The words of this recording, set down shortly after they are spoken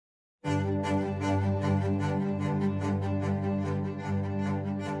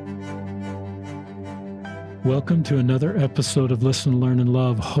Welcome to another episode of Listen, Learn, and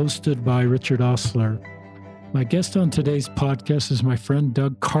Love, hosted by Richard Osler. My guest on today's podcast is my friend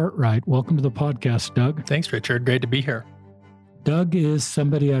Doug Cartwright. Welcome to the podcast, Doug. Thanks, Richard. Great to be here. Doug is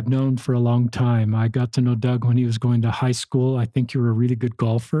somebody I've known for a long time. I got to know Doug when he was going to high school. I think you were a really good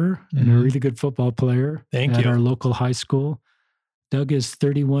golfer and a really good football player at our local high school. Doug is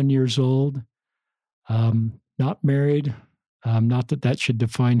 31 years old, not married, not that should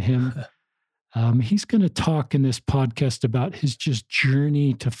define him. He's going to talk in this podcast about his just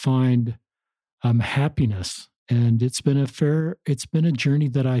journey to find happiness. And it's been a journey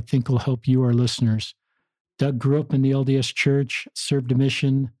that I think will help you, our listeners. Doug grew up in the LDS Church, served a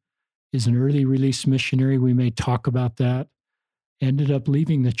mission, is an early release missionary. We may talk about that. Ended up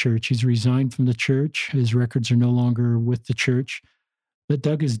leaving the church. He's resigned from the church. His records are no longer with the church. But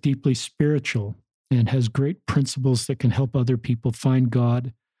Doug is deeply spiritual and has great principles that can help other people find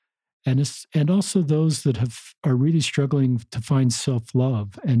God. And also those that are really struggling to find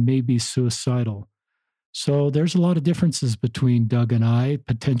self-love and may be suicidal. So there's a lot of differences between Doug and I,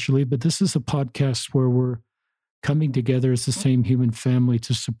 potentially, but this is a podcast where we're coming together as the same human family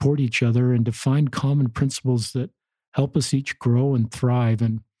to support each other and to find common principles that help us each grow and thrive.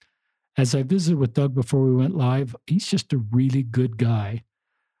 And as I visited with Doug before we went live, he's just a really good guy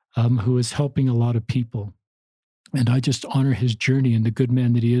who is helping a lot of people. And I just honor his journey and the good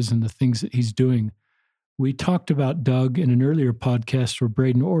man that he is and the things that he's doing. We talked about Doug in an earlier podcast where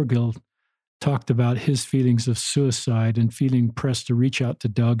Braden Orgill talked about his feelings of suicide and feeling pressed to reach out to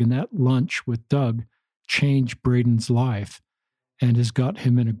Doug. And that lunch with Doug changed Braden's life and has got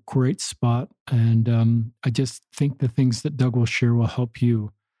him in a great spot. And I just think the things that Doug will share will help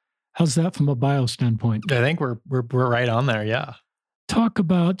you. How's that from a bio standpoint? I think we're right on there. Yeah. Talk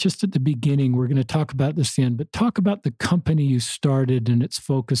about, just at the beginning, we're going to talk about this at the end, but talk about the company you started and its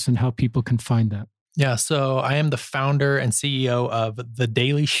focus and how people can find that. Yeah. So I am the founder and CEO of The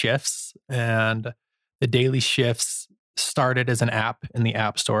Daily Shifts. And The Daily Shifts started as an app in the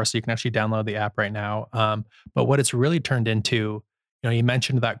App Store. So you can actually download the app right now. But what it's really turned into, you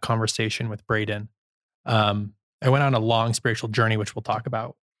mentioned that conversation with Braden. I went on a long spiritual journey, which we'll talk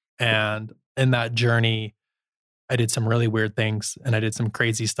about. And in that journey, I did some really weird things and I did some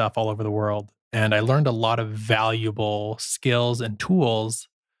crazy stuff all over the world. And I learned a lot of valuable skills and tools.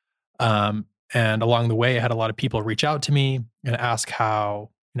 And along the way, I had a lot of people reach out to me and ask how,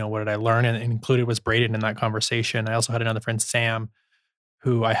 what did I learn? And included was Braden in that conversation. I also had another friend, Sam,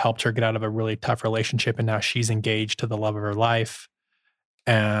 who I helped her get out of a really tough relationship. And now she's engaged to the love of her life.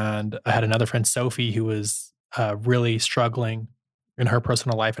 And I had another friend, Sophie, who was really struggling in her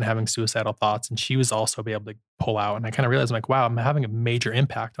personal life and having suicidal thoughts. And she was also able to pull out. And I kind of realized, wow, I'm having a major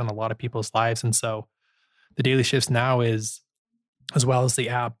impact on a lot of people's lives. And so The Daily Shifts now is, as well as the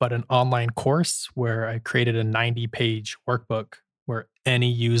app, but an online course where I created a 90-page workbook where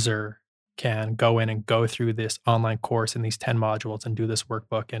any user can go in and go through this online course in these 10 modules and do this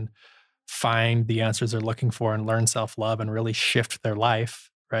workbook and find the answers they're looking for and learn self-love and really shift their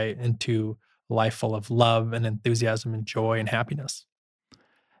life, right, into a life full of love and enthusiasm and joy and happiness.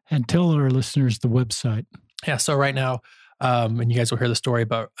 And tell our listeners the website. Yeah. So right now, and you guys will hear the story,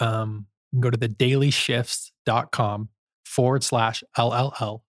 but you can go to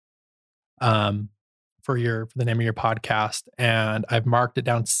thedailyshifts.com/LLL for the name of your podcast. And I've marked it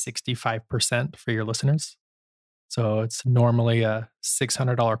down 65% for your listeners. So it's normally a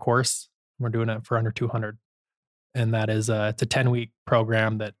 $600 course. We're doing it for under $200. And that is it's a 10-week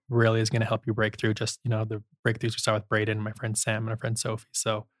program that really is going to help you break through just, the breakthroughs we saw with Braden, my friend Sam, and my friend Sophie.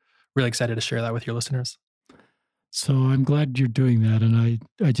 So really excited to share that with your listeners. So I'm glad you're doing that. And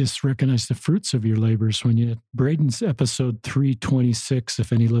I just recognize the fruits of your labors when Braden's episode 326,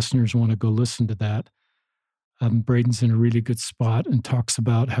 if any listeners want to go listen to that. Braden's in a really good spot and talks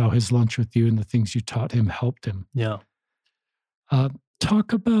about how his lunch with you and the things you taught him helped him. Yeah.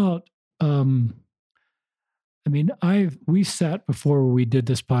 Talk about, we sat before we did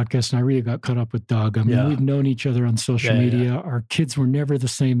this podcast and I really got caught up with Doug. We've known each other on social media. Yeah. Our kids were never the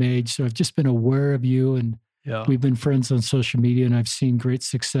same age. So I've just been aware of you and we've been friends on social media and I've seen great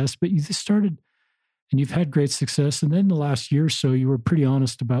success, but you just started and you've had great success. And then the last year or so, you were pretty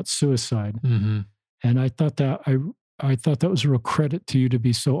honest about suicide. Mm-hmm. And I thought that was a real credit to you to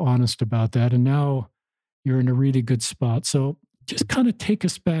be so honest about that. And now you're in a really good spot. So just kind of take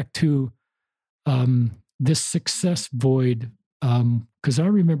us back to this success void, because I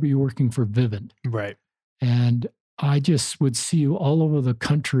remember you working for Vivint. Right. And I just would see you all over the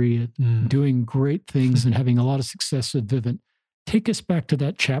country doing great things and having a lot of success at Vivint. Take us back to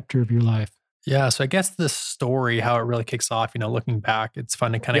that chapter of your life. Yeah. So I guess the story, how it really kicks off, looking back, it's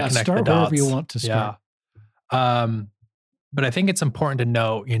fun to kind of connect the dots. Start wherever you want to start. But I think it's important to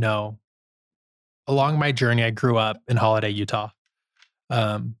note, along my journey, I grew up in Holiday, Utah.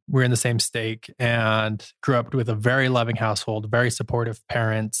 We're in the same state and grew up with a very loving household, very supportive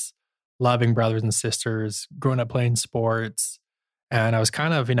parents, loving brothers and sisters, growing up playing sports. And I was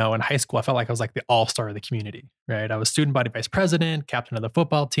kind of, in high school, I felt like I was like the all-star of the community, right? I was student body vice president, captain of the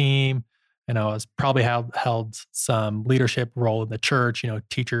football team, and I was probably held some leadership role in the church,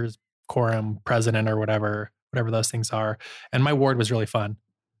 teachers, quorum, president, or whatever those things are. And my ward was really fun.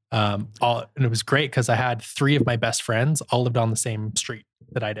 And it was great because I had 3 of my best friends all lived on the same street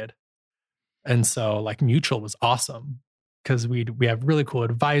that I did. And so like mutual was awesome because we have really cool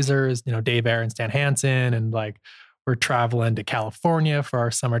advisors, Dave Aaron, Stan Hansen, and like we're traveling to California for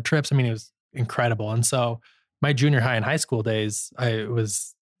our summer trips. I mean, it was incredible. And so my junior high and high school days, it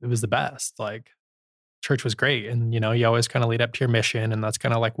was the best. Like church was great. And, you always kind of lead up to your mission, and that's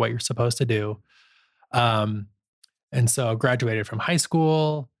kind of like what you're supposed to do. And so I graduated from high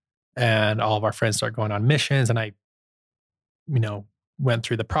school, and all of our friends started going on missions. And I, went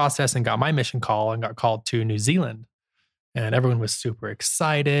through the process and got my mission call and got called to New Zealand. And everyone was super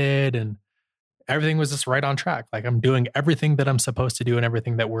excited and everything was just right on track. Like I'm doing everything that I'm supposed to do and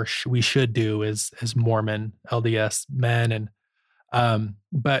everything that we should do as Mormon LDS men. And,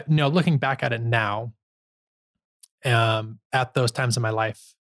 but, looking back at it now, at those times in my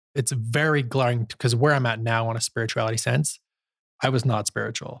life, it's very glaring because where I'm at now on a spirituality sense, I was not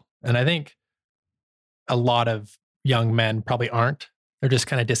spiritual. And I think a lot of young men probably aren't. They're just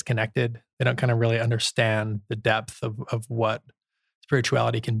kind of disconnected. They don't kind of really understand the depth of what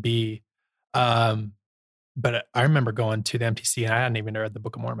spirituality can be. But I remember going to the MTC and I hadn't even read the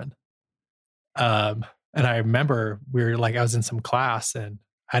Book of Mormon. And I remember I was in some class and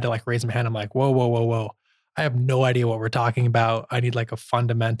I had to like raise my hand. I'm like, whoa. I have no idea what we're talking about. I need like a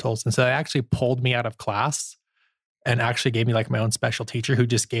fundamentals. And so they actually pulled me out of class and actually gave me like my own special teacher who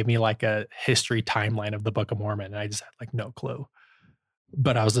just gave me like a history timeline of the Book of Mormon. And I just had like no clue.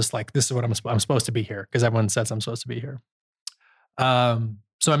 But I was just like, this is what I'm supposed to be here because everyone says I'm supposed to be here. So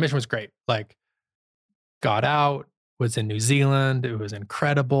my mission was great. Like got out, was in New Zealand. It was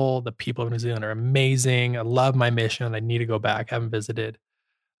incredible. The people of New Zealand are amazing. I love my mission. I need to go back. Haven't visited.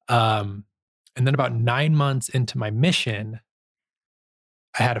 And then about 9 months into my mission,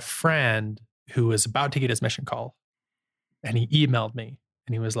 I had a friend who was about to get his mission call. And he emailed me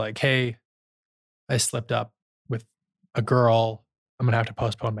and he was like, hey, I slipped up with a girl. I'm going to have to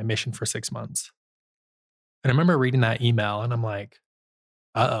postpone my mission for 6 months. And I remember reading that email and I'm like,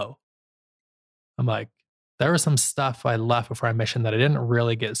 uh-oh. I'm like, there was some stuff I left before my mission that I didn't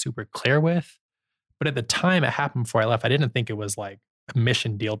really get super clear with. But at the time it happened before I left, I didn't think it was like a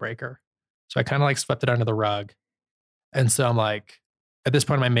mission deal breaker. So I kind of like swept it under the rug. And so I'm like, at this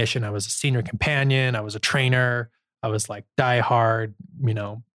point in my mission, I was a senior companion. I was a trainer. I was like diehard,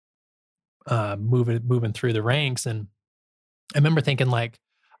 moving through the ranks. And I remember thinking like,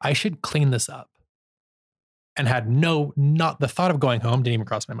 I should clean this up. And had not the thought of going home didn't even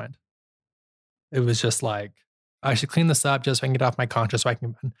cross my mind. It was just like, I should clean this up just so I can get off my conscience. I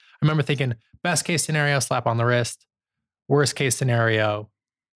remember thinking, best case scenario, slap on the wrist. Worst case scenario,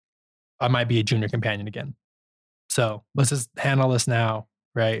 I might be a junior companion again. So let's just handle this now,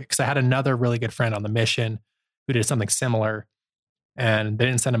 right? Because I had another really good friend on the mission who did something similar and they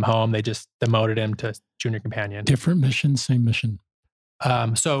didn't send him home. They just demoted him to junior companion. Different mission, same mission.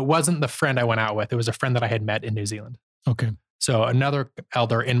 So it wasn't the friend I went out with. It was a friend that I had met in New Zealand. Okay. So another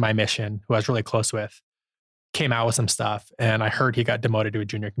elder in my mission who I was really close with came out with some stuff and I heard he got demoted to a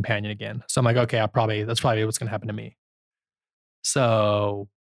junior companion again. So I'm like, okay, that's probably what's going to happen to me. So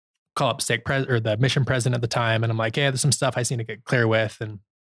call up the mission president at the time. And I'm like, yeah, there's some stuff I need to get clear with. And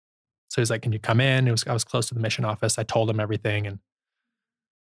so he's like, can you come in? I was close to the mission office. I told him everything. And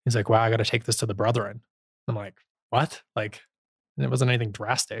he's like, wow, I got to take this to the brethren. I'm like, what? Like, it wasn't anything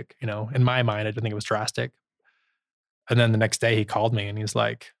drastic, in my mind, I didn't think it was drastic. And then the next day he called me and he's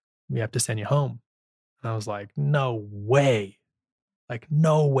like, we have to send you home. And I was like, no way. Like,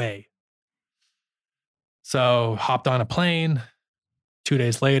 no way. So hopped on a plane 2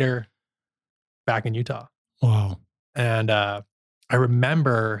 days later, back in Utah. Wow. And I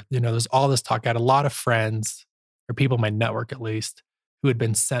remember, there's all this talk. I had a lot of friends or people in my network, at least, who had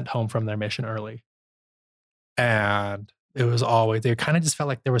been sent home from their mission early. And it was always, they kind of just felt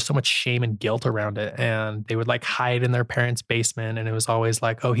like there was so much shame and guilt around it. And they would like hide in their parents' basement. And it was always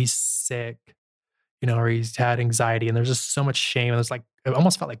like, oh, he's sick, or he's had anxiety. And there's just so much shame. And it was like, it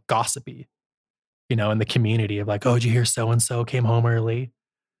almost felt like gossipy, in the community of like, oh, did you hear so-and-so came home early?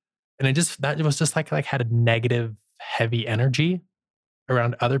 And it was just like had a negative, heavy energy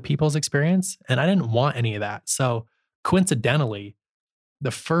around other people's experience. And I didn't want any of that. So coincidentally,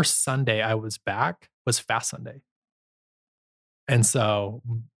 the first Sunday I was back was Fast Sunday. And so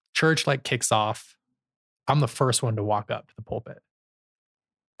church like kicks off. I'm the first one to walk up to the pulpit.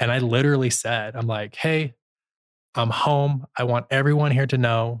 And I literally said, I'm like, hey, I'm home. I want everyone here to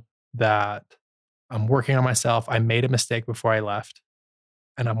know that I'm working on myself. I made a mistake before I left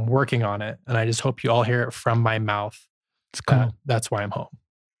and I'm working on it. And I just hope you all hear it from my mouth. It's cool. That's why I'm home.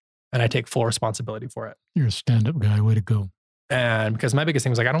 And I take full responsibility for it. You're a stand-up guy. Way to go. And because my biggest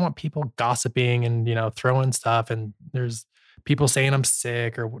thing was like, I don't want people gossiping and, throwing stuff. And there's people saying I'm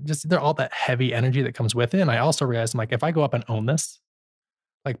sick or just they're all that heavy energy that comes with it. And I also realized I'm like, if I go up and own this,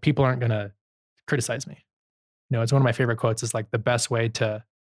 like people aren't going to criticize me. It's one of my favorite quotes is like the best way to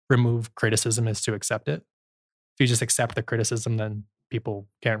remove criticism is to accept it. If you just accept the criticism, then people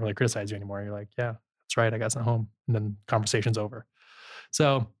can't really criticize you anymore. You're like, yeah, that's right. I got sent home. And then conversation's over.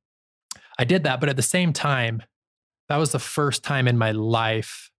 So I did that. But at the same time, that was the first time in my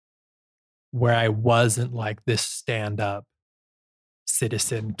life where I wasn't like this stand-up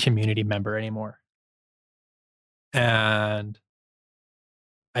citizen community member anymore. And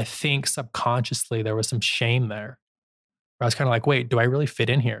I think subconsciously there was some shame there. Where I was kind of like, wait, do I really fit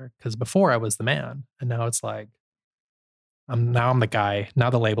in here? Because before I was the man. And now it's like, I'm the guy. Now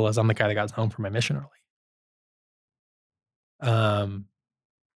the label is I'm the guy that got home from my mission early.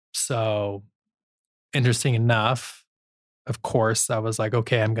 So interesting enough, of course, I was like,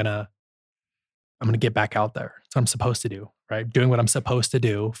 okay, I'm gonna get back out there. That's what I'm supposed to do, right? Doing what I'm supposed to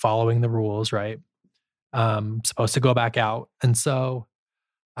do, following the rules, right? Supposed to go back out. And so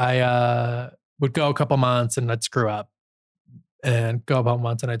I would go a couple months and I'd screw up and go about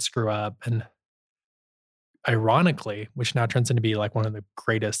months and I'd screw up. And ironically, which now turns into be like one of the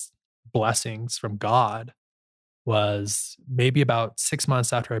greatest blessings from God, was maybe about 6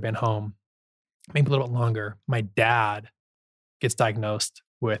 months after I'd been home, maybe a little bit longer, my dad gets diagnosed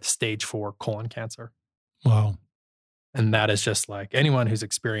with stage 4 colon cancer. Wow. And that is just like anyone who's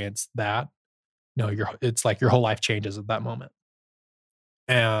experienced that, it's like your whole life changes at that moment.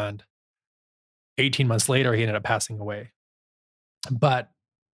 And 18 months later, he ended up passing away. But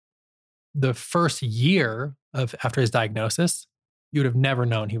the first year after his diagnosis, you would have never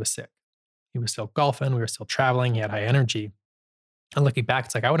known he was sick. He was still golfing. We were still traveling. He had high energy. And looking back,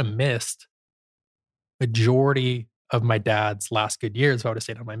 it's like I would have missed majority of my dad's last good years if I would have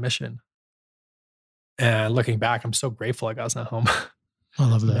stayed on my mission. And looking back, I'm so grateful I got sent home. I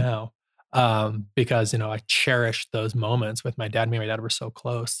love that. Now, because, I cherished those moments with my dad. Me and my dad were so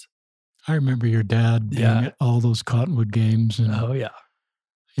close. I remember your dad being at all those Cottonwood games. And, oh, yeah.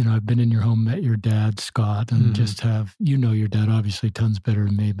 I've been in your home, met your dad, Scott, and just have, your dad obviously tons better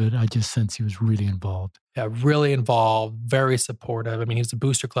than me, but I just sense he was really involved. Yeah, really involved, very supportive. I mean, he was the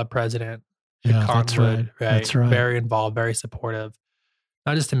Booster Club president. Yeah, that's right. That's right. Very involved, very supportive,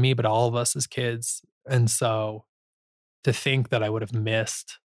 not just to me, but all of us as kids. And so to think that I would have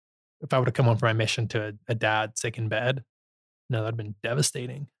missed, if I would have come home from my mission to a dad sick in bed, that'd have been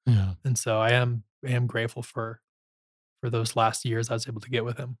devastating. Yeah. And so I am grateful for those last years I was able to get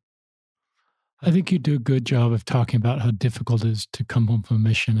with him. I think you do a good job of talking about how difficult it is to come home from a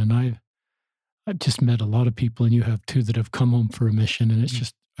mission. And I've just met a lot of people, and you have too, that have come home for a mission. And it's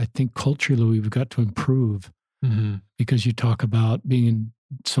just, I think culturally we've got to improve because you talk about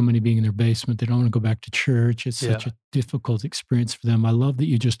so many being in their basement. They don't want to go back to church. It's such a difficult experience for them. I love that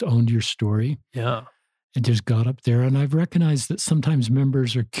you just owned your story. Yeah. And just got up there. And I've recognized that sometimes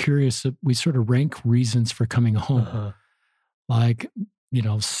members are curious that we sort of rank reasons for coming home. Like,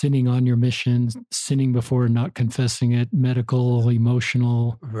 sinning on your mission, sinning before not confessing it, medical,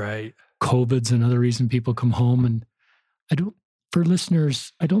 emotional, right? COVID's another reason people come home. And for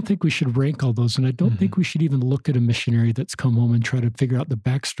listeners, I don't think we should rank all those. And I don't think we should even look at a missionary that's come home and try to figure out the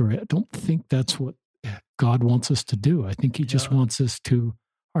backstory. I don't think that's what God wants us to do. I think he just wants us to,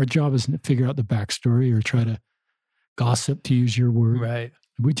 our job isn't to figure out the backstory or try to gossip, to use your word. Right.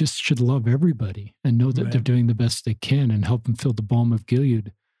 We just should love everybody and know that they're doing the best they can and help them feel the balm of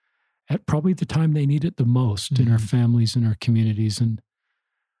Gilead at probably the time they need it the most in our families and our communities. And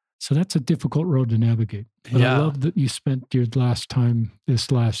so that's a difficult road to navigate. But I love that you spent this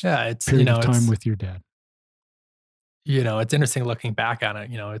last period of time with your dad. It's interesting looking back on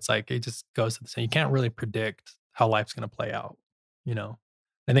it. It's like it just goes to the same. You can't really predict how life's going to play out.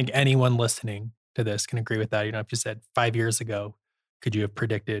 I think anyone listening to this can agree with that. If you said 5 years ago, could you have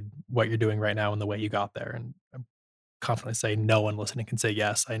predicted what you're doing right now and the way you got there? And I'm confidently say no one listening can say,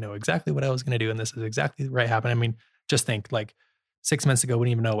 yes, I know exactly what I was going to do. And this is exactly right happening. I mean, just think like 6 months ago, we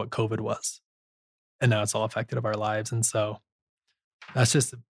didn't even know what COVID was. And now it's all affected of our lives. And so that's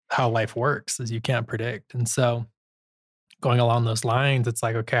just how life works, is you can't predict. And so going along those lines, it's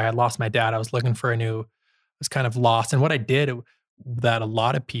like, okay, I lost my dad. I was looking for was kind of lost. And what I did that a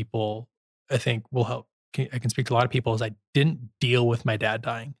lot of people, I think will help, I can speak to a lot of people, is I didn't deal with my dad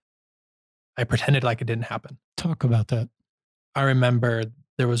dying. I pretended like it didn't happen. Talk about that. I remember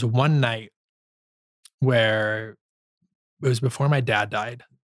there was one night where it was before my dad died,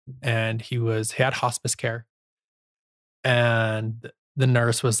 and he had hospice care. And the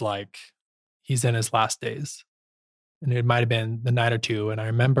nurse was like, he's in his last days. And it might've been the night or two. And I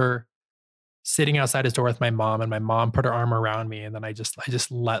remember sitting outside his door with my mom, and my mom put her arm around me. And then I just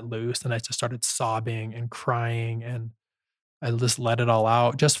let loose, and I just started sobbing and crying, and I just let it all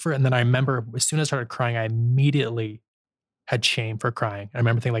out and then I remember as soon as I started crying, I immediately had shame for crying. I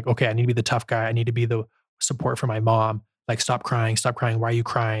remember thinking like, okay, I need to be the tough guy. I need to be the support for my mom. Like, stop crying. Why are you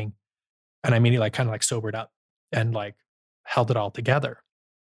crying? And I immediately kind of sobered up and held it all together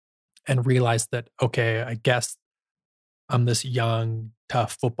and realized that, okay, I guess I'm this young,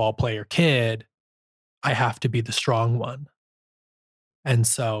 tough football player kid. I have to be the strong one. And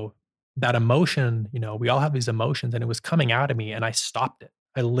so that emotion, we all have these emotions, and it was coming out of me, and I stopped it.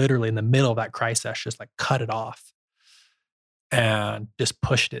 I literally, in the middle of that cry session, just cut it off and just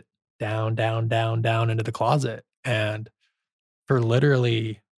pushed it down, down, down, down into the closet. And for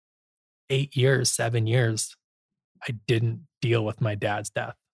literally 7 years, I didn't deal with my dad's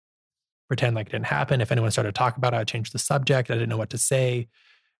death. Pretend like it didn't happen. If anyone started to talk about it, I'd change the subject. I didn't know what to say.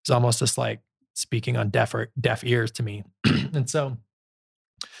 It's almost just like speaking on deaf ears to me. And so,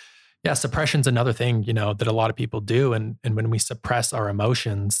 yeah, suppression's another thing, that a lot of people do. And when we suppress our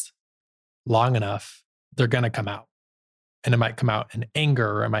emotions long enough, they're going to come out. And it might come out in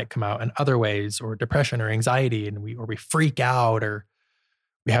anger, or it might come out in other ways, or depression or anxiety, and we freak out, or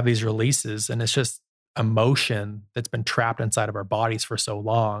we have these releases. And it's just emotion that's been trapped inside of our bodies for so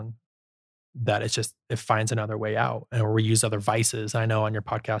long that it finds another way out. And we use other vices. I know on your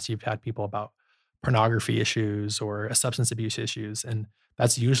podcast, you've had people about pornography issues or substance abuse issues. And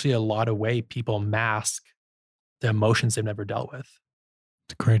that's usually a lot of way people mask the emotions they've never dealt with.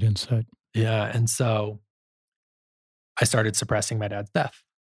 It's a great insight. Yeah. And so I started suppressing my dad's death,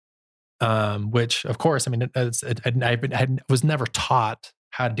 which, of course, I mean, I was never taught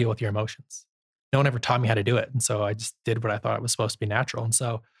how to deal with your emotions. No one ever taught me how to do it. And so I just did what I thought was supposed to be natural. And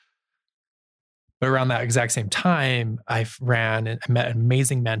so, but around that exact same time, I met an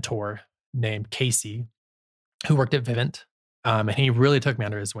amazing mentor named Casey, who worked at Vivint. And he really took me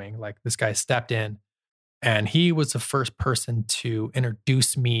under his wing. This guy stepped in, and he was the first person to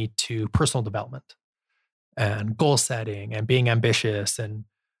introduce me to personal development and goal setting and being ambitious, and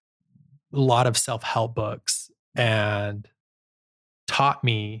a lot of self-help books, and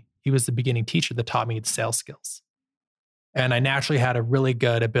he was the beginning teacher that taught me the sales skills. And I naturally had a really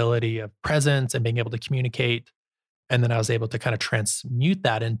good ability of presence and being able to communicate. And then I was able to kind of transmute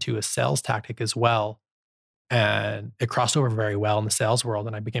that into a sales tactic as well. And it crossed over very well in the sales world.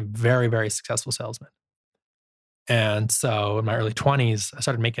 And I became a very, very successful salesman. And so in my early 20s, I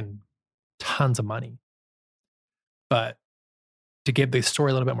started making tons of money. But to give the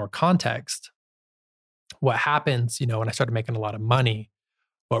story a little bit more context, what happens, when I started making a lot of money,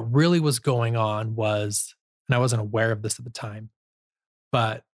 what really was going on was, and I wasn't aware of this at the time,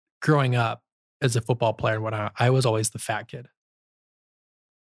 but growing up as a football player and whatnot, I was always the fat kid.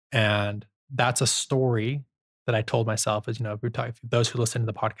 And that's a story that I told myself is, those who listen to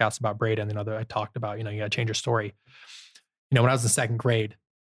the podcast about Braden, that I talked about, you got to change your story. When I was in second grade,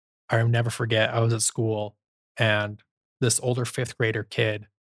 I'll never forget, I was at school, and this older fifth grader kid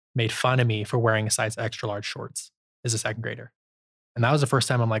made fun of me for wearing a size extra large shorts as a second grader. And that was the first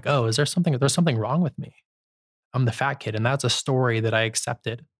time I'm like, oh, there's something wrong with me. I'm the fat kid. And that's a story that I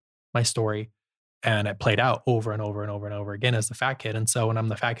accepted, my story. And it played out over and over and over and over again as the fat kid. And so when I'm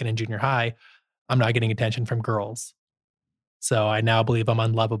the fat kid in junior high, I'm not getting attention from girls. So I now believe I'm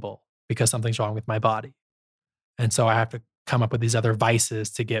unlovable because something's wrong with my body. And so I have to come up with these other vices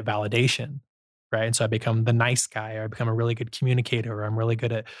to get validation, right? And so I become the nice guy, or I become a really good communicator, or I'm really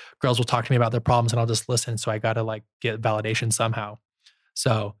good at, girls will talk to me about their problems and I'll just listen. So I got to get validation somehow.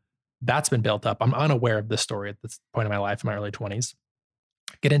 So that's been built up. I'm unaware of this story at this point in my life, in my early 20s.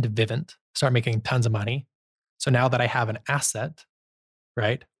 Get into Vivint, start making tons of money. So now that I have an asset,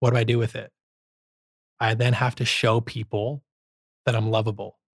 right? What do I do with it? I then have to show people that I'm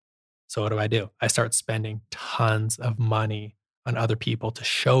lovable. So what do? I start spending tons of money on other people to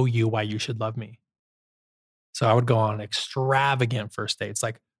show you why you should love me. So I would go on extravagant first dates,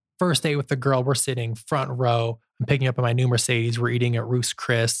 first date with the girl, we're sitting front row. I'm picking up in my new Mercedes. We're eating at Ruth's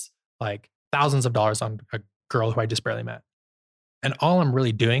Chris, thousands of dollars on a girl who I just barely met. And all I'm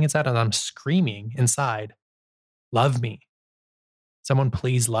really doing is that, and I'm screaming inside, love me. Someone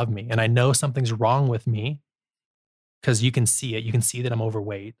please love me. And I know something's wrong with me because you can see it. You can see that I'm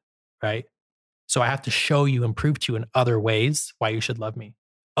overweight, right? So I have to show you and prove to you in other ways why you should love me.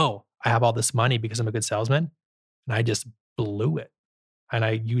 Oh, I have all this money because I'm a good salesman, and I just blew it.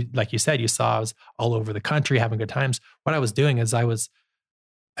 And like you said, you saw I was all over the country having good times. What I was doing is I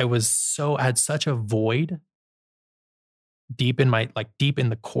had such a void deep in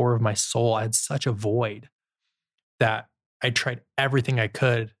the core of my soul. I had such a void that I tried everything I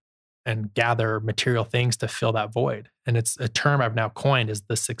could and gather material things to fill that void. And it's a term I've now coined is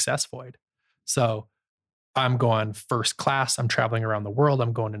the success void. So I'm going first class. I'm traveling around the world.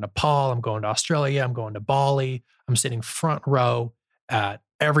 I'm going to Nepal. I'm going to Australia. I'm going to Bali. I'm sitting front row at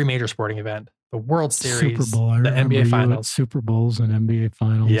every major sporting event, the World Series, Super Bowl. the NBA Finals, Super Bowls and NBA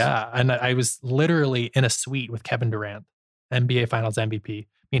Finals. Yeah, and I was literally in a suite with Kevin Durant, NBA Finals MVP. Me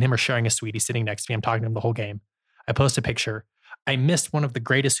and him are sharing a suite. He's sitting next to me. I'm talking to him the whole game. I post a picture. I missed one of the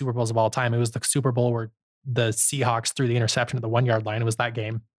greatest Super Bowls of all time. It was the Super Bowl where the Seahawks threw the interception at the 1 yard line. It was that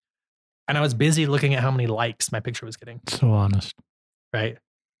game. And I was busy looking at how many likes my picture was getting. So honest. Right?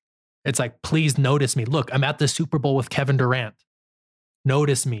 It's like, please notice me. Look, I'm at the Super Bowl with Kevin Durant.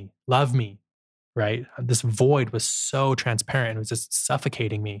 Notice me. Love me. Right? This void was so transparent. It was just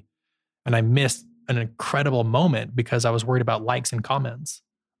suffocating me. And I missed an incredible moment because I was worried about likes and comments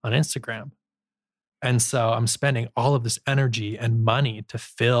on Instagram. And so I'm spending all of this energy and money to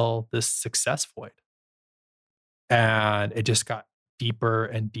fill this success void. And it just got deeper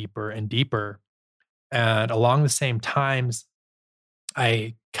and deeper and deeper. And along the same times,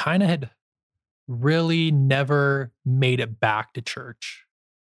 I kind of had really never made it back to church.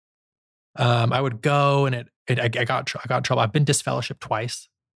 I would go and I got trouble. I've been disfellowshipped twice.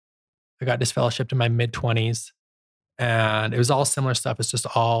 I got disfellowshipped in my mid-20s, and it was all similar stuff. It's just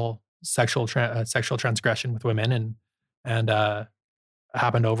all sexual transgression with women, and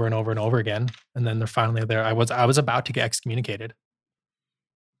happened over and over and over again. And then they're finally there. I was about to get excommunicated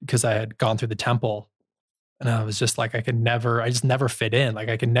because I had gone through the temple, and I was just like, I just never fit in. Like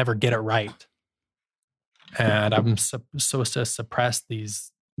I could never get it right. And I'm supposed to suppress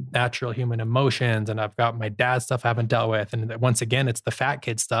these natural human emotions, and I've got my dad stuff I haven't dealt with. And once again, it's the fat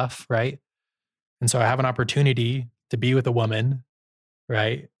kid stuff, right? And so I have an opportunity to be with a woman,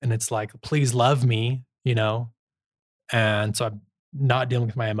 right? And it's like, please love me, And so I'm not dealing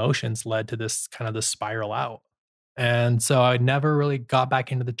with my emotions led to this kind of the spiral out. And so I never really got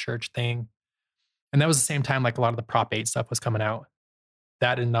back into the church thing. And that was the same time like a lot of the Prop 8 stuff was coming out.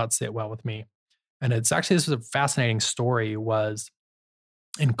 That did not sit well with me. And this was a fascinating story, was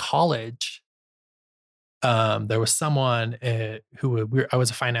in college, there was someone I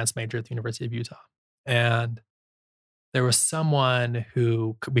was a finance major at the University of Utah. And there was someone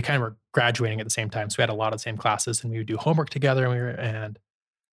who we kind of were graduating at the same time. So we had a lot of the same classes and we would do homework together. And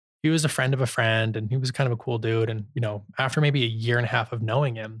he was a friend of a friend, and he was kind of a cool dude. And, after maybe a year and a half of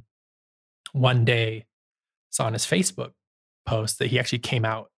knowing him, one day saw on his Facebook post that he actually came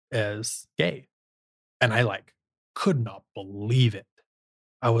out as gay. And I could not believe it.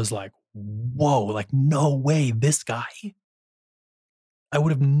 I was like, whoa, no way, this guy? I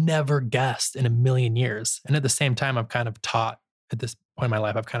would have never guessed in a million years. And at the same time, I'm kind of taught at this point in my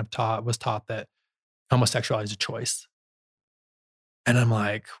life, was taught that homosexuality is a choice. And I'm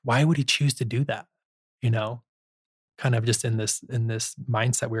like, why would he choose to do that? Kind of just in this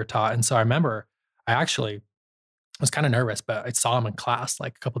mindset we were taught. And so I remember I actually was kind of nervous, but I saw him in class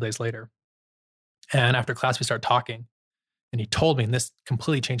a couple of days later. And after class, we started talking, and he told me, and this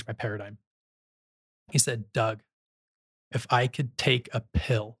completely changed my paradigm. He said, Doug, if I could take a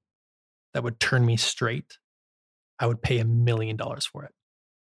pill that would turn me straight, I would pay $1 million for it.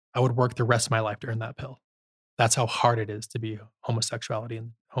 I would work the rest of my life to earn that pill. That's how hard it is to be homosexual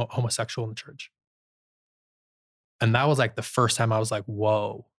in the church. And that was the first time I was like,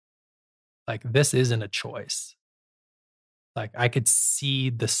 whoa, this isn't a choice. I could see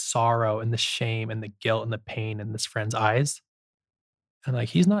the sorrow and the shame and the guilt and the pain in this friend's eyes. And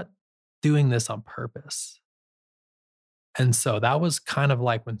he's not doing this on purpose. And so that was kind of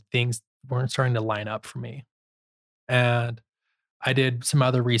when things weren't starting to line up for me. And I did some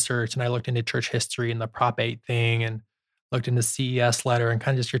other research, and I looked into church history and the Prop 8 thing, and looked into CES letter and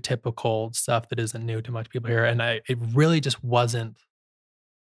kind of just your typical stuff that isn't new to much people here. And it really just there wasn't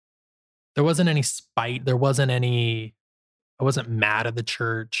any spite. I wasn't mad at the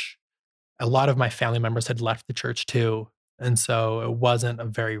church. A lot of my family members had left the church too. And so it wasn't a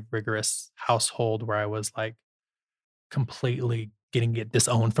very rigorous household where I was completely getting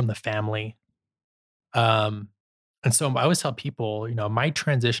disowned from the family. And so I always tell people, my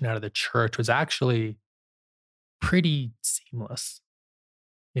transition out of the church was actually pretty seamless.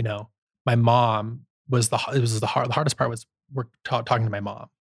 My mom was the hardest part was talking to my mom,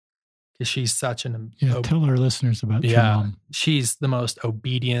 because she's such tell our listeners about your mom. She's the most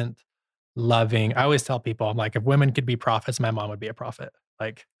obedient, loving. I always tell people, I'm like, if women could be prophets, my mom would be a prophet.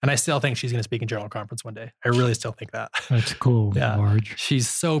 And I still think she's going to speak in General Conference one day. I really still think that. That's cool, Marge. She's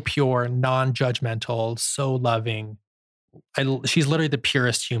so pure, non-judgmental, so loving. She's literally the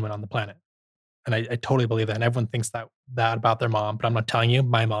purest human on the planet. And I totally believe that. And everyone thinks that about their mom, but I'm not telling you,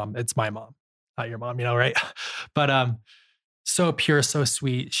 my mom, it's my mom, not your mom, right? But so pure, so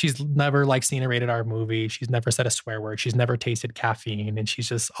sweet. She's never seen a rated R movie. She's never said a swear word. She's never tasted caffeine. And she's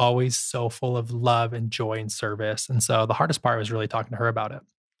just always so full of love and joy and service. And so the hardest part was really talking to her about it.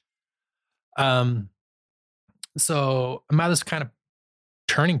 So I'm at this kind of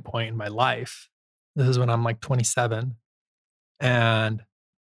turning point in my life. This is when I'm 27, and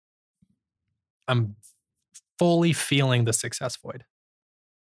I'm fully feeling the success void.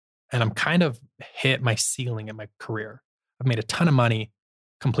 And I'm kind of hit my ceiling in my career. I've made a ton of money,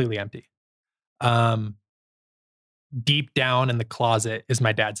 completely empty. Deep down in the closet is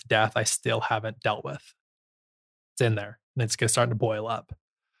my dad's death I still haven't dealt with. It's in there, and it's starting to boil up.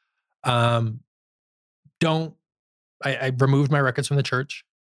 I removed my records from the church,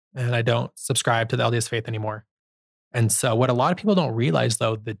 and I don't subscribe to the LDS faith anymore. And so what a lot of people don't realize,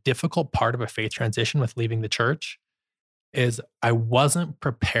 though, the difficult part of a faith transition with leaving the church is I wasn't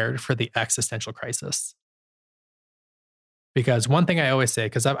prepared for the existential crisis. Because one thing I always say,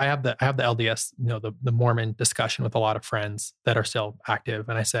 because I have the LDS, the Mormon discussion with a lot of friends that are still active.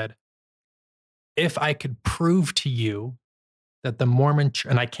 And I said, if I could prove to you that the Mormon,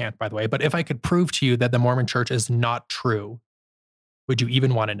 and I can't, by the way, but if I could prove to you that the Mormon church is not true, would you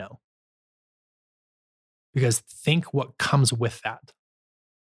even want to know? Because think what comes with that,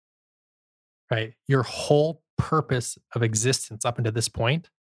 right? Your whole purpose of existence up until this point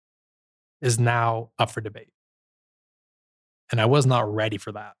is now up for debate. And I was not ready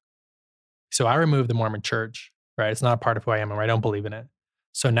for that. So I removed the Mormon church, right? It's not a part of who I am, or I don't believe in it.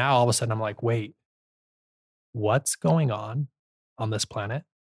 So now all of a sudden I'm like, wait, what's going on this planet?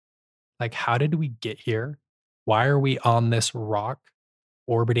 How did we get here? Why are we on this rock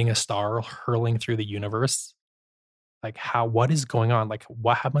orbiting a star, hurling through the universe? What is going on?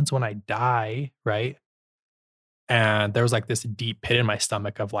 What happens when I die, right? And there was this deep pit in my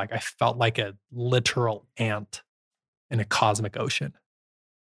stomach of I felt like a literal ant in a cosmic ocean.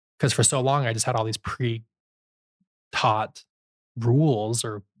 Because for so long, I just had all these pre-taught rules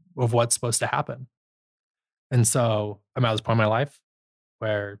of what's supposed to happen. And so I'm at this point in my life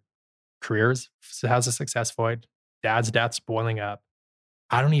where careers has a success void, dad's death's boiling up.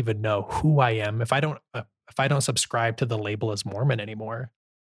 I don't even know who I am if I don't subscribe to the label as Mormon anymore.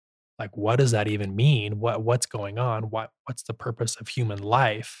 What does that even mean? What's going on? What's the purpose of human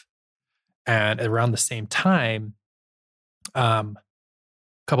life? And around the same time, a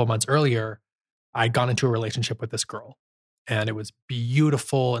couple months earlier, I'd gone into a relationship with this girl, and it was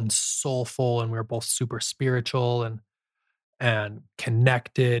beautiful and soulful, and we were both super spiritual and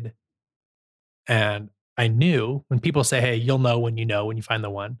connected. And I knew when people say, hey, you'll know when you find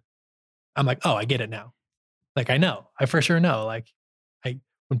the one. I'm like, oh, I get it now. I know, I for sure know.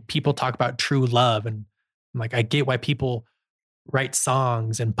 When people talk about true love, and I'm I get why people write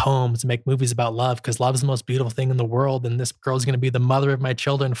songs and poems and make movies about love, because love is the most beautiful thing in the world. And this girl's going to be the mother of my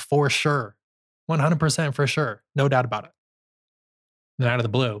children for sure. 100% for sure. No doubt about it. And out of the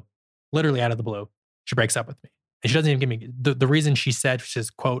blue, literally out of the blue, she breaks up with me. And she doesn't even give me the reason she says,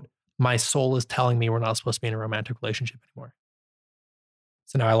 quote, my soul is telling me we're not supposed to be in a romantic relationship anymore.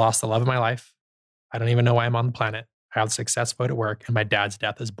 So now I lost the love of my life. I don't even know why I'm on the planet. I have success void at work, and my dad's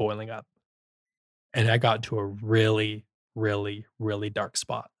death is boiling up. And I got to a really, really, really dark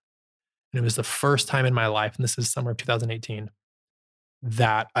spot. And it was the first time in my life, and this is summer of 2018,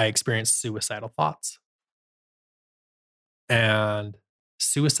 that I experienced suicidal thoughts. And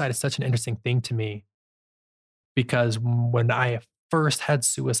suicide is such an interesting thing to me, because when I first had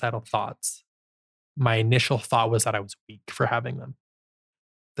suicidal thoughts, my initial thought was that I was weak for having them,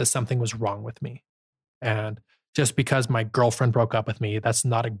 that something was wrong with me. And just because my girlfriend broke up with me, that's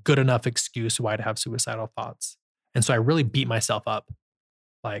not a good enough excuse why to have suicidal thoughts. And so I really beat myself up.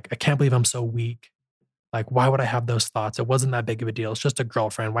 I can't believe I'm so weak. Why would I have those thoughts? It wasn't that big of a deal. It's just a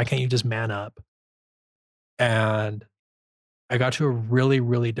girlfriend. Why can't you just man up? And I got to a really,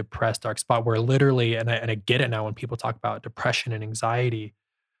 really depressed, dark spot where literally, and I get it now when people talk about depression and anxiety,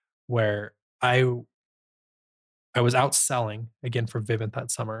 where I was out selling again for Vivint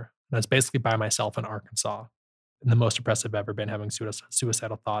that summer. And I was basically by myself in Arkansas. and the most depressed I've ever been, having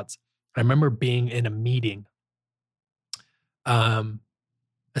suicidal thoughts. I remember being in a meeting, a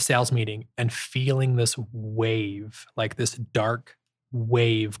sales meeting, and feeling this wave, like this dark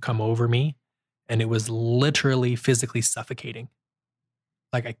wave come over me. And it was literally physically suffocating.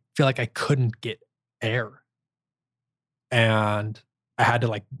 Like I feel like I couldn't get air. And I had to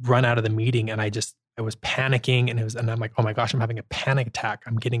like run out of the meeting, and I was panicking, and I'm like, oh my gosh, I'm having a panic attack.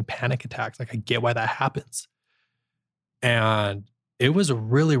 I'm getting panic attacks. Like I get why that happens. And it was a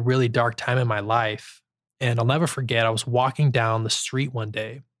really, really dark time in my life. And I'll never forget, I was walking down the street one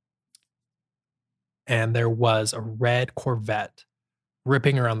day, and there was a red Corvette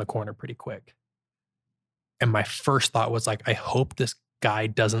ripping around the corner pretty quick. And my first thought was like, I hope this guy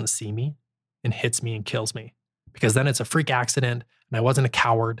doesn't see me and hits me and kills me, because then it's a freak accident and I wasn't a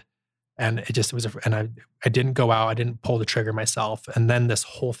coward. And I didn't go out. I didn't pull the trigger myself. And then this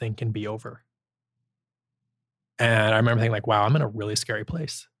whole thing can be over. And I remember thinking like, wow, I'm in a really scary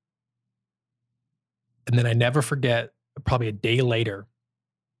place. And then I never forget, probably a day later,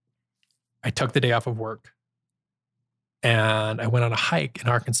 I took the day off of work and I went on a hike in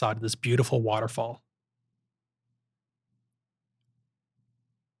Arkansas to this beautiful waterfall.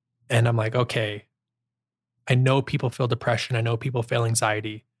 And I'm like, okay, I know people feel depression. I know people feel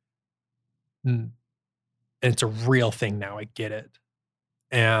anxiety. And it's a real thing now. I get it.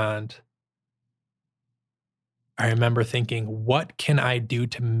 And I remember thinking, what can I do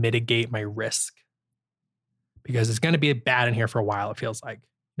to mitigate my risk? Because it's going to be bad in here for a while, it feels like.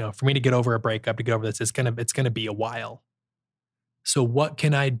 For me to get over a breakup, to get over this, it's going to be a while. So what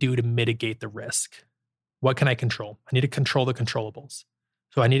can I do to mitigate the risk? What can I control? I need to control the controllables.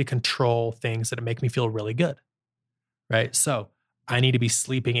 So I need to control things that make me feel really good, right? So I need to be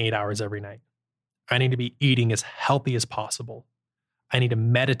sleeping 8 hours every night. I need to be eating as healthy as possible. I need to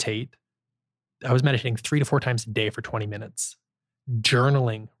meditate. I was meditating 3 to 4 times a day for 20 minutes.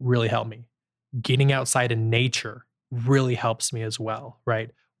 Journaling really helped me. Getting outside in nature really helps me as well,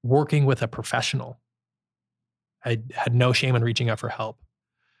 right? Working with a professional. I had no shame in reaching out for help.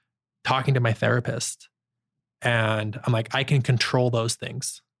 Talking to my therapist. And I'm like, I can control those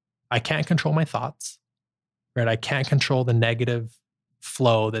things. I can't control my thoughts, right? I can't control the negative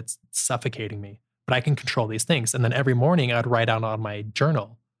flow that's suffocating me, but I can control these things. And then every morning I'd write out on my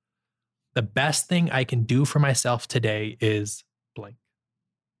journal, the best thing I can do for myself today is blank.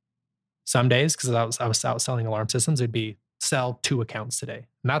 Some days, because I was out selling alarm systems, it'd be sell 2 accounts today.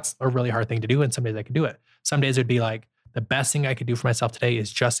 And that's a really hard thing to do. And some days I could do it. Some days it'd be like, the best thing I could do for myself today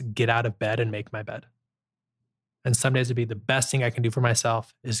is just get out of bed and make my bed. And some days it'd be the best thing I can do for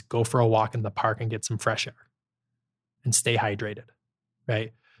myself is go for a walk in the park and get some fresh air and stay hydrated,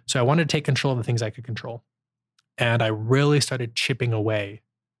 right? So I wanted to take control of the things I could control. And I really started chipping away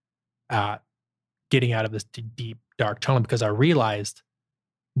at getting out of this deep, dark tunnel, because I realized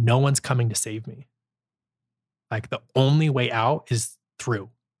no one's coming to save me. Like the only way out is through.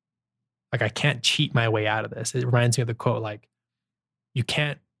 Like I can't cheat my way out of this. It reminds me of the quote, like, you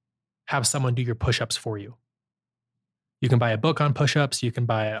can't have someone do your push-ups for you. You can buy a book on push-ups. You can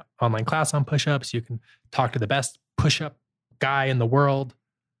buy an online class on push-ups. You can talk to the best push-up guy in the world,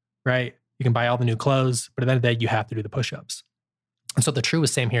 right? You can buy all the new clothes, but at the end of the day, you have to do the push-ups. And so the true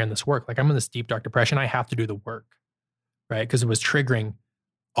is same here in this work. Like I'm in this deep, dark depression. I have to do the work, right? Because it was triggering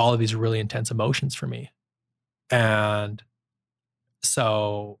all of these really intense emotions for me. And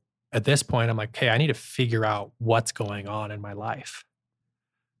so at this point, I'm like, hey, I need to figure out what's going on in my life.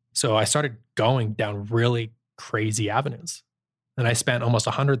 So I started going down really crazy avenues. And I spent almost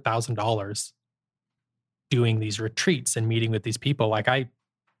 $100,000 doing these retreats and meeting with these people. Like I'm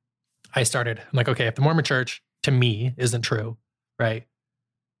like, okay, if the Mormon church to me isn't true, right?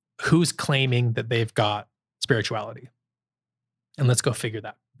 Who's claiming that they've got spirituality? And let's go figure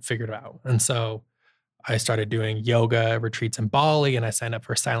it out. And so I started doing yoga retreats in Bali, and I signed up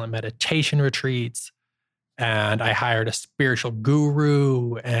for silent meditation retreats. And I hired a spiritual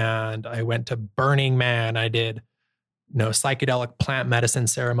guru, and I went to Burning Man. I did, psychedelic plant medicine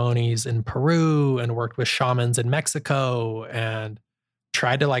ceremonies in Peru and worked with shamans in Mexico and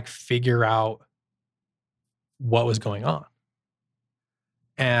tried to like figure out what was going on.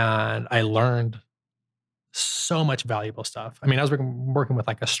 And I learned so much valuable stuff. I mean, I was working with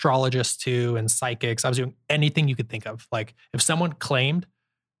like astrologists too and psychics. I was doing anything you could think of. Like if someone claimed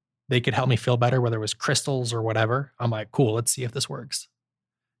they could help me feel better, whether it was crystals or whatever, I'm like, cool, let's see if this works.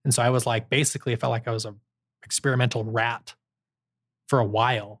 And so I was like, basically, I felt like I was an experimental rat for a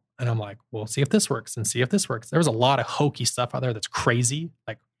while. And I'm like, well, see if this works and see if this works. There was a lot of hokey stuff out there that's crazy.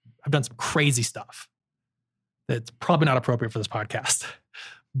 Like I've done some crazy stuff that's probably not appropriate for this podcast.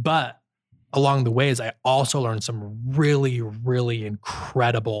 But along the ways, I also learned some really, really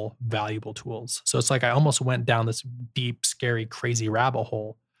incredible, valuable tools. So it's like I almost went down this deep, scary, crazy rabbit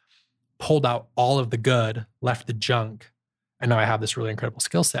hole, pulled out all of the good, left the junk, and now I have this really incredible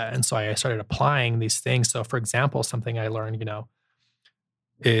skill set. And so I started applying these things. So for example, something I learned,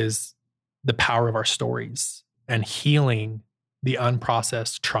 is the power of our stories and healing the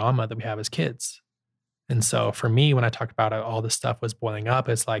unprocessed trauma that we have as kids. And so for me, when I talked about all this stuff was boiling up,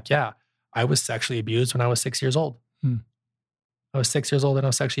 it's like, yeah, I was sexually abused when I was 6 years old. I was 6 years old and I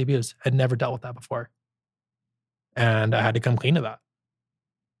was sexually abused. I'd never dealt with that before. And I had to come clean to that.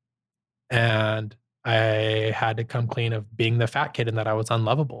 And I had to come clean of being the fat kid and that I was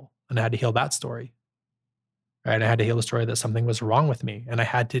unlovable. And I had to heal that story. Right. I had to heal the story that something was wrong with me. And I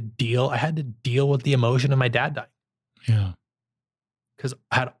had to deal with the emotion of my dad dying. Yeah. Because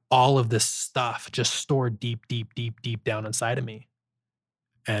I had all of this stuff just stored deep, deep, deep, deep down inside of me.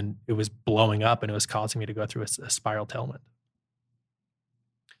 And it was blowing up and it was causing me to go through a spiral tailwind.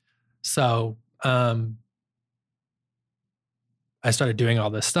 So I started doing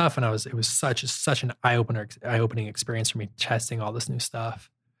all this stuff, and it was such an eye-opening experience for me, testing all this new stuff.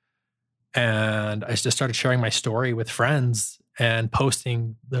 And I just started sharing my story with friends and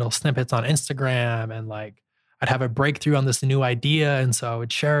posting little snippets on Instagram, and like I'd have a breakthrough on this new idea, and so I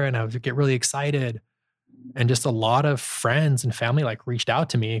would share it and I would get really excited. And just a lot of friends and family like reached out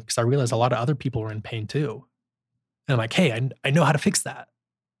to me because I realized a lot of other people were in pain too. And I'm like, hey, I know how to fix that.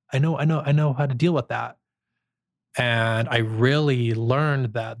 I know how to deal with that. And I really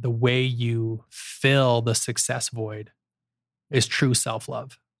learned that the way you fill the success void is true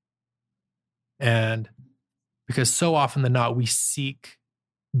self-love. And because so often than not, we seek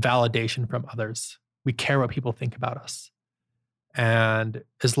validation from others. We care what people think about us. And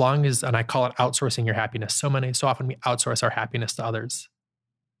as long as, and I call it outsourcing your happiness, so often we outsource our happiness to others.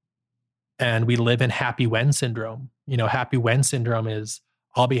 And we live in happy when syndrome. Happy when syndrome is,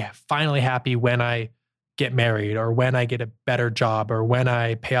 I'll be finally happy when I get married, or when I get a better job, or when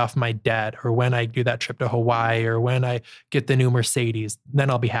I pay off my debt, or when I do that trip to Hawaii, or when I get the new Mercedes, then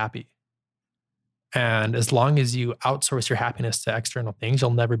I'll be happy. And as long as you outsource your happiness to external things,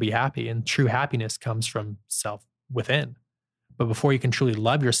 you'll never be happy. And true happiness comes from self within. But before you can truly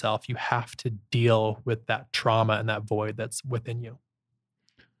love yourself, you have to deal with that trauma and that void that's within you.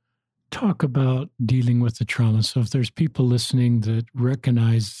 Talk about dealing with the trauma. So if there's people listening that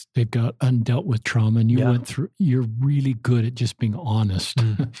recognize they've got undealt with trauma, and you're really good at just being honest,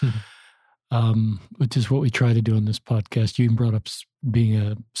 which is what we try to do on this podcast. You even brought up being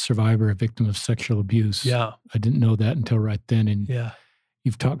a survivor, a victim of sexual abuse. Yeah. I didn't know that until right then. And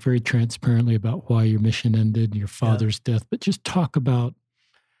you've talked very transparently about why your mission ended, your father's death, but just talk about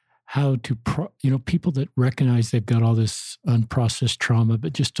how to, people that recognize they've got all this unprocessed trauma,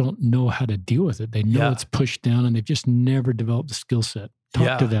 but just don't know how to deal with it. They know it's pushed down and they've just never developed the skill set.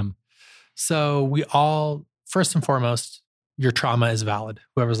 Talk to them. So we all, first and foremost, your trauma is valid.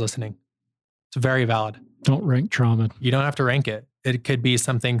 Whoever's listening, it's very valid. Don't rank trauma. You don't have to rank it. It could be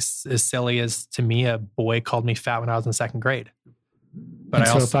something as silly as, to me, a boy called me fat when I was in second grade. But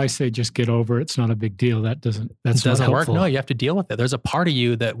so if I say just get over it, it's not a big deal. That doesn't work. No, you have to deal with it. There's a part of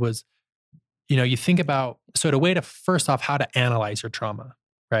you that was, you think about, so the way to, first off, how to analyze your trauma,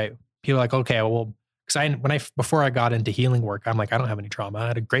 right? People are like, okay, well, because before I got into healing work, I'm like, I don't have any trauma. I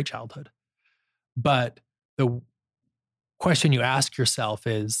had a great childhood. But the question you ask yourself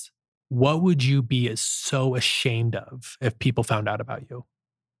is, what would you be so ashamed of if people found out about you?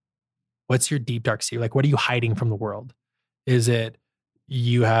 What's your deep, dark secret? Like, what are you hiding from the world? Is it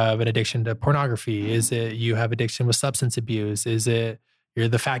you have an addiction to pornography? Is it you have addiction with substance abuse? Is it you're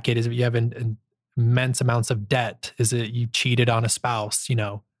the fat kid? Is it you have immense amounts of debt? Is it you cheated on a spouse?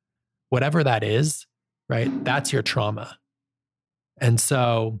 Whatever that is, right? That's your trauma. And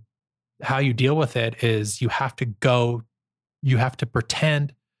so how you deal with it is you have to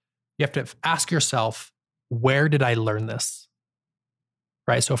pretend, you have to ask yourself, where did I learn this?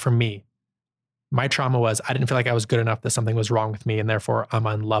 Right? So for me, my trauma was I didn't feel like I was good enough, that something was wrong with me, and therefore I'm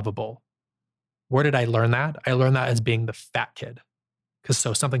unlovable. Where did I learn that? I learned that as being the fat kid. Because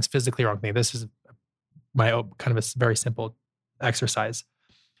so something's physically wrong with me. This is my kind of a very simple exercise.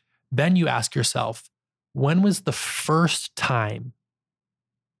 Then you ask yourself, when was the first time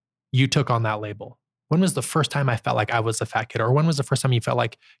you took on that label? When was the first time I felt like I was a fat kid? Or when was the first time you felt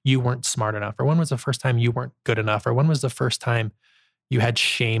like you weren't smart enough? Or when was the first time you weren't good enough? Or when was the first time you had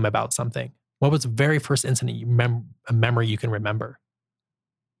shame about something? What was the very first incident a memory you can remember?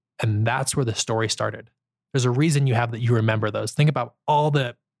 And that's where the story started. There's a reason you have that you remember those. Think about all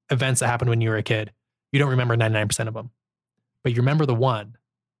the events that happened when you were a kid. You don't remember 99% of them, but you remember the one.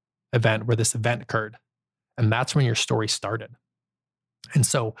 event where this event occurred. And that's when your story started. And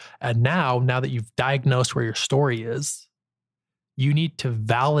so now that you've diagnosed where your story is, you need to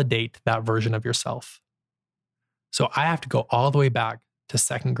validate that version of yourself. So I have to go all the way back to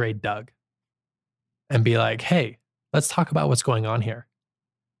second grade Doug and be like, hey, let's talk about what's going on here,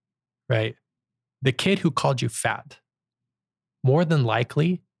 right? The kid who called you fat, more than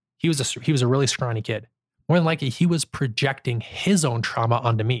likely, he was a really scrawny kid. More than likely, he was projecting his own trauma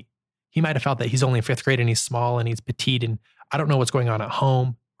onto me. He might have felt that he's only in fifth grade and he's small and he's petite and I don't know what's going on at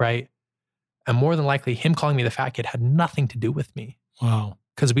home, right? And more than likely, him calling me the fat kid had nothing to do with me. Wow.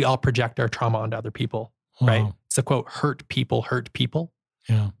 Because we all project our trauma onto other people, right? It's a quote, hurt people.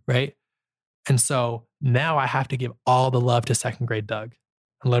 Yeah. Right? And so now I have to give all the love to second grade Doug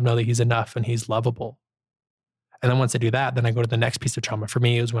and let him know that he's enough and he's lovable. And then once I do that, then I go to the next piece of trauma. For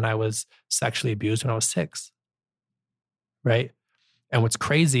me, it was when I was sexually abused when I was 6, right? And what's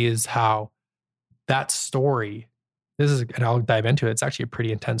crazy is how that story, and I'll dive into it, it's actually a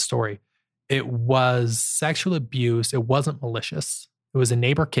pretty intense story. It was sexual abuse. It wasn't malicious. It was a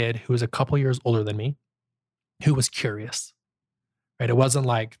neighbor kid who was a couple years older than me, who was curious, right? It wasn't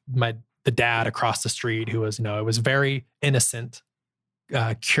like the dad across the street who was, it was very innocent,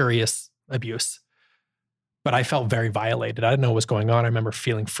 curious abuse. But I felt very violated. I didn't know what was going on. I remember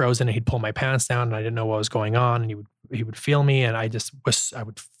feeling frozen and he'd pull my pants down and I didn't know what was going on. And he would feel me and I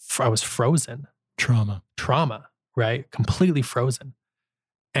was frozen. Trauma, right? Completely frozen.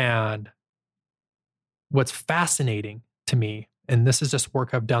 And what's fascinating to me, and this is just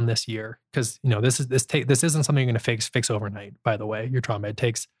work I've done this year, because this isn't something you're going to fix overnight. By the way, your trauma, it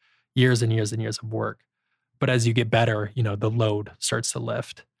takes years and years and years of work. But as you get better, the load starts to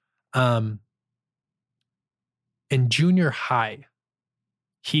lift. In junior high,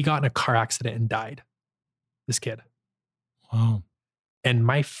 he got in a car accident and died. This kid. Wow. And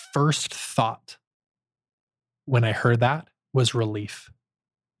my first thought when I heard that was relief.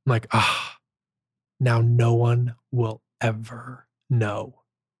 I'm like, now no one will ever know.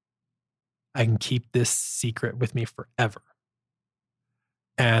 I can keep this secret with me forever.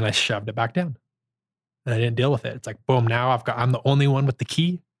 And I shoved it back down. And I didn't deal with it. It's like, boom, now I'm the only one with the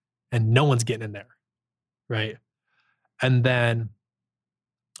key and no one's getting in there. Right. And then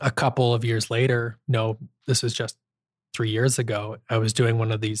a couple of years later, this was just 3 years ago, I was doing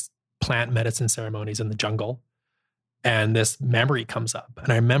one of these plant medicine ceremonies in the jungle. And this memory comes up.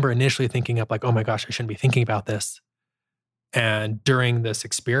 And I remember initially thinking up like, oh my gosh, I shouldn't be thinking about this. And during this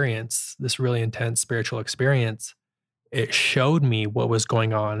experience, this really intense spiritual experience, it showed me what was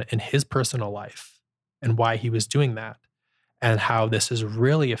going on in his personal life and why he was doing that and how this has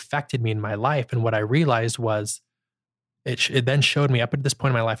really affected me in my life. And what I realized was it then showed me up at this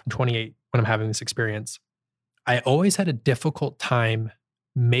point in my life, I'm 28 when I'm having this experience. I always had a difficult time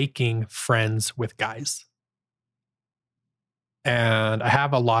making friends with guys. And I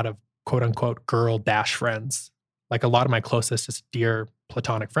have a lot of quote unquote girl dash friends. Like a lot of my closest, just dear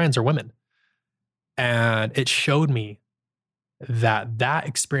platonic friends are women. And it showed me that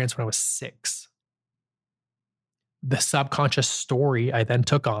experience when I was 6, the subconscious story I then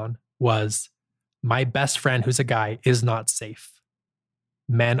took on was my best friend, who's a guy, is not safe.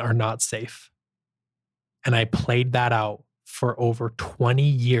 Men are not safe. And I played that out for over 20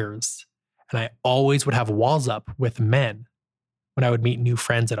 years. And I always would have walls up with men. When I would meet new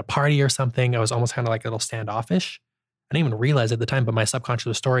friends at a party or something, I was almost kind of like a little standoffish. I didn't even realize at the time, but my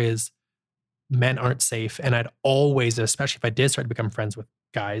subconscious story is men aren't safe. And I'd always, especially if I did start to become friends with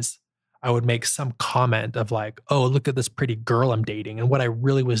guys, I would make some comment of like, oh, look at this pretty girl I'm dating. And what I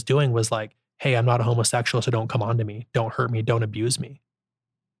really was doing was like, hey, I'm not a homosexual, so don't come on to me. Don't hurt me. Don't abuse me.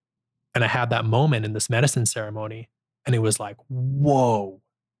 And I had that moment in this medicine ceremony, and it was like, whoa.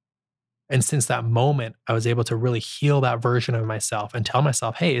 And since that moment, I was able to really heal that version of myself and tell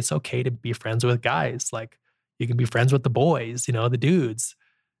myself, hey, it's okay to be friends with guys. Like you can be friends with the boys, the dudes.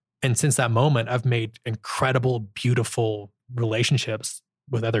 And since that moment, I've made incredible, beautiful relationships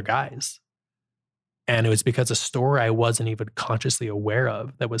with other guys. And it was because a story I wasn't even consciously aware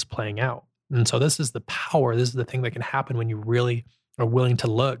of that was playing out. And so this is the power. This is the thing that can happen when you really are willing to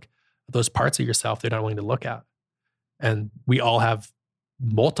look at those parts of yourself they're not willing to look at. And we all have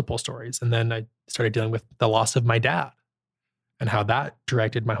multiple stories. And then I started dealing with the loss of my dad and how that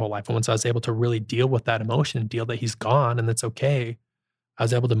directed my whole life. And once I was able to really deal with that emotion, deal that he's gone and that's okay, I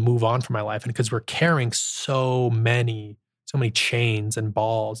was able to move on from my life. And because we're carrying so many chains and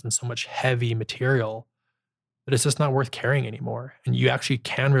balls and so much heavy material that it's just not worth carrying anymore. And you actually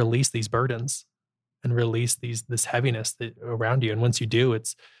can release these burdens and release this heaviness around you. And once you do,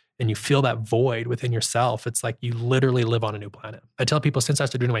 it's and you feel that void within yourself, it's like you literally live on a new planet. I tell people since I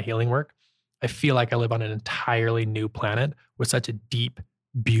started doing my healing work, I feel like I live on an entirely new planet with such a deep,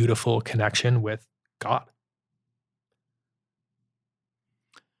 beautiful connection with God.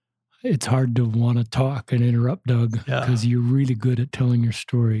 It's hard to want to talk and interrupt, Doug, because you're really good at telling your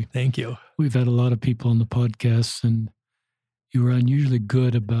story. Thank you. We've had a lot of people on the podcast, and you were unusually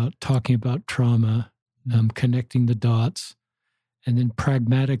good about talking about trauma, connecting the dots, and then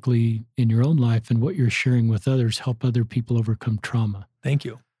pragmatically in your own life and what you're sharing with others, help other people overcome trauma. Thank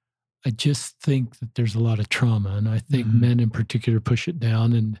you. I just think that there's a lot of trauma, and I think men in particular push it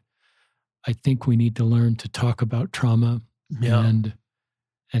down. And I think we need to learn to talk about trauma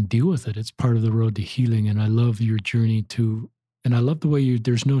and deal with it. It's part of the road to healing. And I love your journey and I love the way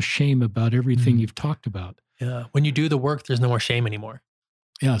there's no shame about everything you've talked about. Yeah. When you do the work, there's no more shame anymore.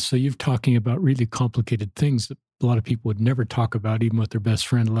 Yeah. So you're talking about really complicated things that a lot of people would never talk about, even with their best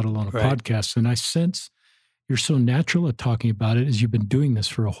friend, let alone a podcast. And I sense you're so natural at talking about it as you've been doing this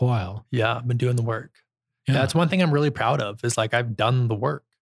for a while. Yeah. I've been doing the work. Yeah. That's one thing I'm really proud of is like, I've done the work.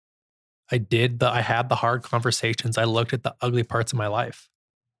 I had the hard conversations. I looked at the ugly parts of my life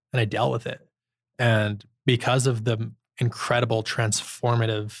and I dealt with it. And because of the incredible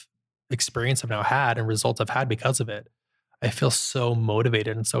transformative experience I've now had and results I've had because of it, I feel so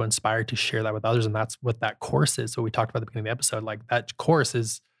motivated and so inspired to share that with others. And that's what that course is. So we talked about at the beginning of the episode, like that course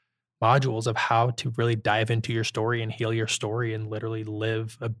is modules of how to really dive into your story and heal your story and literally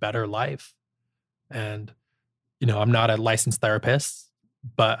live a better life. And, I'm not a licensed therapist,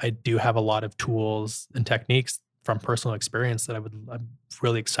 but I do have a lot of tools and techniques from personal experience that I'm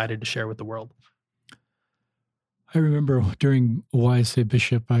really excited to share with the world. I remember during YSA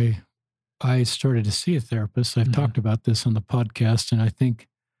Bishop, I started to see a therapist. I've talked about this on the podcast, and I think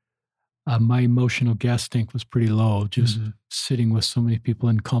my emotional gas tank was pretty low, just sitting with so many people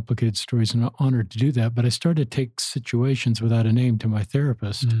in complicated stories, and I'm honored to do that. But I started to take situations without a name to my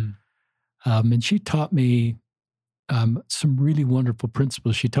therapist. And she taught me some really wonderful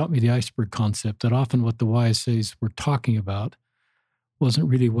principles. She taught me the iceberg concept, that often what the YSAs were talking about wasn't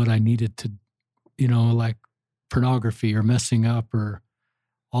really what I needed to, like pornography or messing up or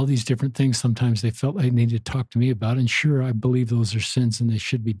all these different things. Sometimes they felt like they needed to talk to me about. And sure, I believe those are sins and they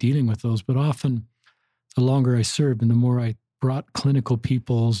should be dealing with those. But often, the longer I served and the more I brought clinical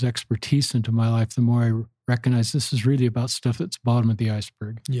people's expertise into my life, the more I recognized this is really about stuff that's bottom of the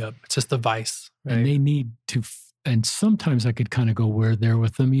iceberg. Yeah, it's just the vice. Right? And they need to... And sometimes I could kind of go there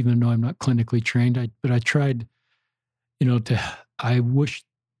with them, even though I'm not clinically trained. But I tried, I wish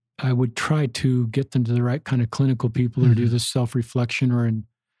I would try to get them to the right kind of clinical people or do this self-reflection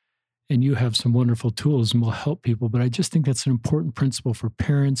and you have some wonderful tools and will help people. But I just think that's an important principle for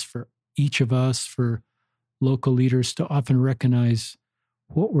parents, for each of us, for local leaders to often recognize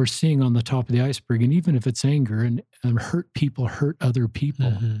what we're seeing on the top of the iceberg. And even if it's anger and hurt people hurt other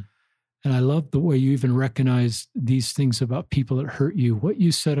people. And I love the way you even recognize these things about people that hurt you. What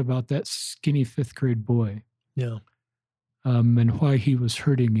you said about that skinny 5th grade boy. Yeah. And why he was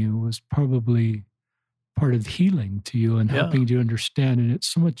hurting you was probably part of healing to you and helping you understand. And it's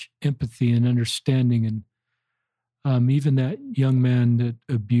so much empathy and understanding. And even that young man that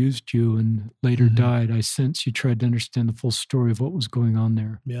abused you and later died, I sense you tried to understand the full story of what was going on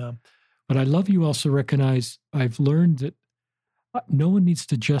there. Yeah. But I love you also recognize, I've learned that no one needs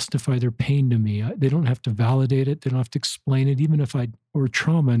to justify their pain to me. They don't have to validate it. They don't have to explain it. Even if or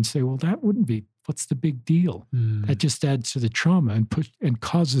trauma and say, well, that wouldn't be, what's the big deal? That just adds to the trauma and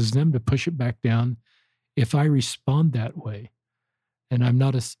causes them to push it back down if I respond that way. And I'm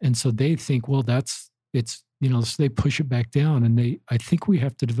not and so they think, well, so they push it back down. And I think we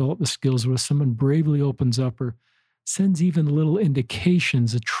have to develop the skills where someone bravely opens up or sends even little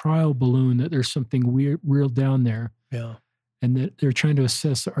indications, a trial balloon that there's something weird, real down there. Yeah. And that they're trying to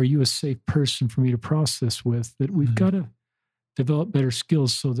assess, are you a safe person for me to process with? That we've got to develop better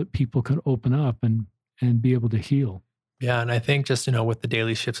skills so that people can open up and be able to heal. Yeah. And I think just, with the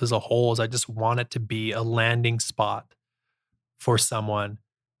daily shifts as a whole, is I just want it to be a landing spot for someone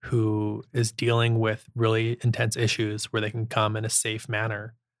who is dealing with really intense issues where they can come in a safe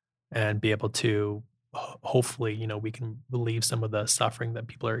manner and be able to, hopefully, we can relieve some of the suffering that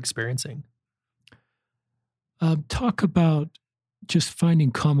people are experiencing. Talk about just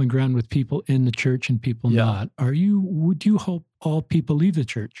finding common ground with people in the church and people not. Would you hope all people leave the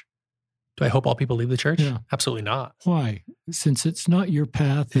church? Do I hope all people leave the church? Yeah. Absolutely not. Why? Since it's not your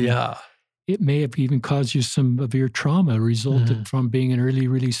path. It may have even caused you some of your trauma resulted from being an early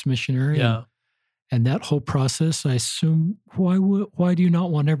release missionary. Yeah. And that whole process, I assume, why do you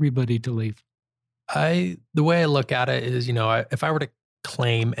not want everybody to leave? The way I look at it is, if I were to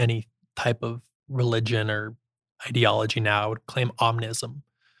claim any type of religion or ideology now. I would claim omnism,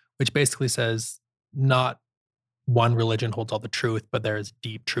 which basically says not one religion holds all the truth, but there is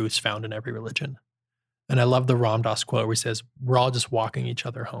deep truths found in every religion. And I love the Ram Dass quote where he says, we're all just walking each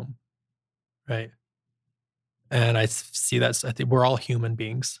other home, right? And I see that, I think we're all human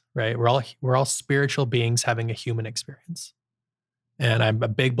beings, right? We're all spiritual beings having a human experience. And I'm a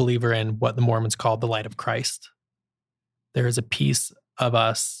big believer in what the Mormons call the light of Christ. There is a piece of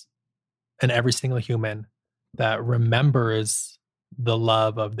us in every single human that remembers the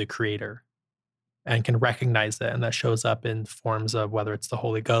love of the Creator and can recognize it. And that shows up in forms of whether it's the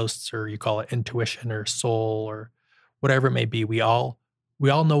Holy Ghost or you call it intuition or soul or whatever it may be. We all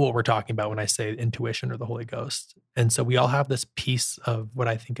know what we're talking about when I say intuition or the Holy Ghost. And so we all have this piece of what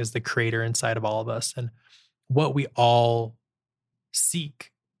I think is the Creator inside of all of us. And what we all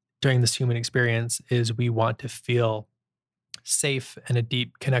seek during this human experience is we want to feel safe and a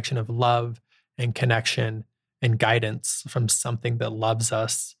deep connection of love and connection and guidance from something that loves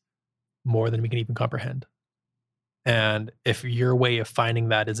us more than we can even comprehend. And if your way of finding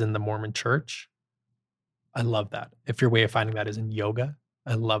that is in the Mormon church, I love that. If your way of finding that is in yoga,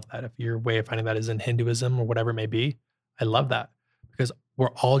 I love that. If your way of finding that is in Hinduism or whatever it may be, I love that, because we're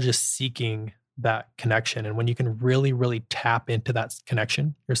all just seeking that connection. And when you can really, really tap into that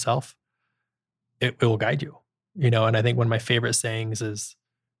connection yourself, it will guide you, and I think one of my favorite sayings is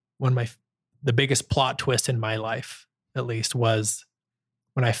the biggest plot twist in my life, at least, was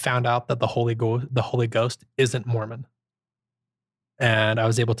when I found out that the Holy Ghost isn't Mormon. And I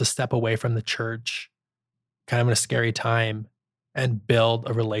was able to step away from the church kind of in a scary time and build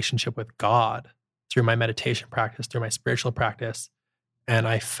a relationship with God through my meditation practice, through my spiritual practice. And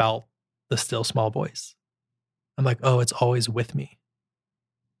I felt the still small voice. I'm like, oh, it's always with me.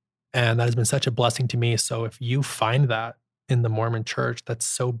 And that has been such a blessing to me. So if you find that in the Mormon church, that's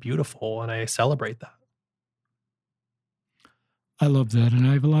so beautiful. And I celebrate that. I love that. And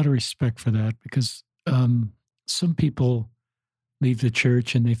I have a lot of respect for that, because some people leave the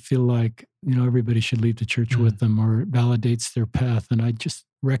church and they feel like, everybody should leave the church with them, or it validates their path. And I just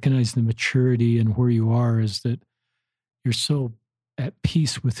recognize the maturity and where you are is that you're so at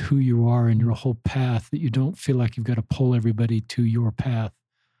peace with who you are and your whole path that you don't feel like you've got to pull everybody to your path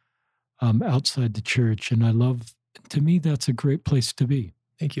outside the church. And to me, that's a great place to be.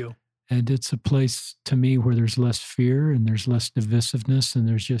 Thank you. And it's a place to me where there's less fear and there's less divisiveness,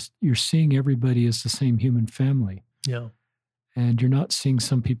 and you're seeing everybody as the same human family. Yeah. And you're not seeing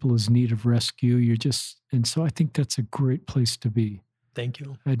some people as need of rescue. And so I think that's a great place to be. Thank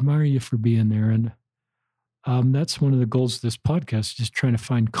you. I admire you for being there. And that's one of the goals of this podcast, just trying to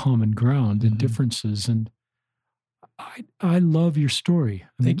find common ground and differences. And I love your story.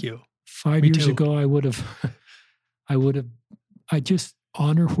 Thank you. 5 years ago, I just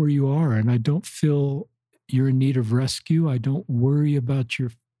honor where you are, and I don't feel you're in need of rescue. I don't worry about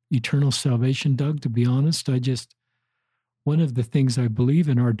your eternal salvation, Doug, to be honest. One of the things I believe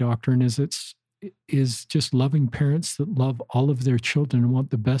in our doctrine is just loving parents that love all of their children and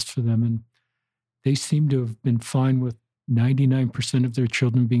want the best for them. And they seem to have been fine with 99% of their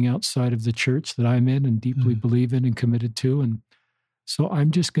children being outside of the church that I'm in and deeply believe in and committed to. And so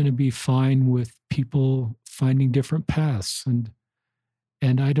I'm just going to be fine with people finding different paths. And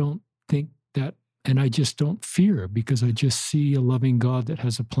I don't think that, and I just don't fear, because I just see a loving God that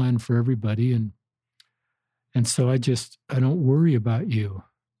has a plan for everybody. And so I don't worry about you.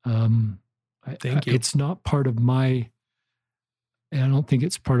 Thank you. It's not part of I don't think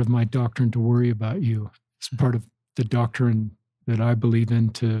it's part of my doctrine to worry about you. It's part of the doctrine that I believe in,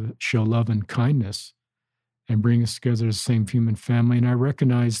 to show love and kindness and bring us together as the same human family. And I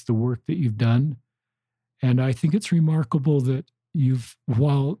recognize the work that you've done. And I think it's remarkable that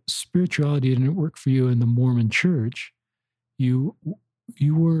while spirituality didn't work for you in the Mormon church, you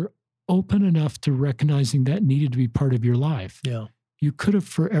were open enough to recognizing that needed to be part of your life. Yeah. You could have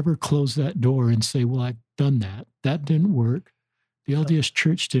forever closed that door and say, well, I've done that. That didn't work. The LDS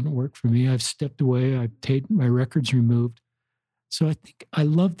church didn't work for me. I've stepped away. I've taken my records removed. So I think I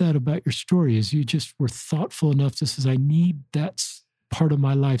love that about your story, is you just were thoughtful enough to say, I need that part of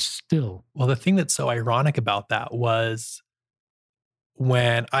my life still. Well, the thing that's so ironic about that was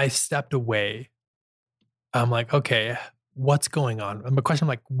when I stepped away, I'm like, okay, what's going on? And my question, I'm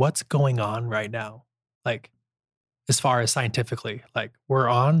like, what's going on right now? Like, as far as scientifically, like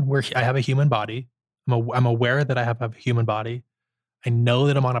I have a human body. I'm aware that I have a human body. I know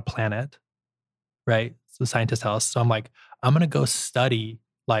that I'm on a planet, right? So scientists tell us. So I'm like, I'm going to go study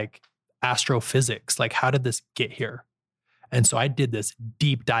like astrophysics. Like, how did this get here? And so I did this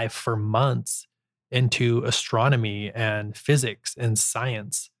deep dive for months into astronomy and physics and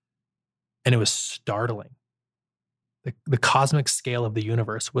science. And it was startling. The cosmic scale of the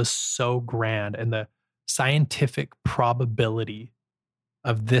universe was so grand, and the scientific probability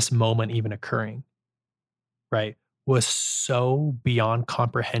of this moment even occurring, right, was so beyond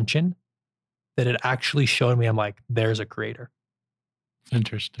comprehension that it actually showed me, I'm like, there's a creator.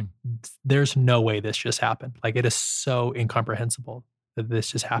 Interesting. There's no way this just happened. Like, it is so incomprehensible that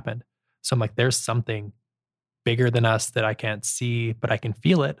this just happened. So I'm like, there's something bigger than us that I can't see, but I can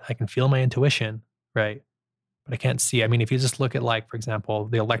feel it. I can feel my intuition, right? But I can't see. I mean, if you just look at, like, for example,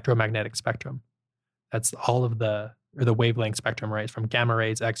 the electromagnetic spectrum, that's all of the wavelength spectrum, right? From gamma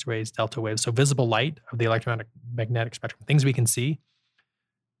rays, X-rays, delta waves. So visible light of the electromagnetic spectrum, things we can see,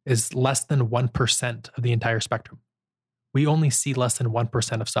 is less than 1% of the entire spectrum. We only see less than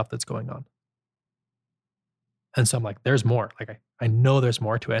 1% of stuff that's going on. And so I'm like, there's more. Like, I know there's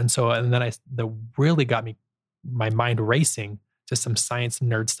more to it. And so, and then that really got my mind racing to some science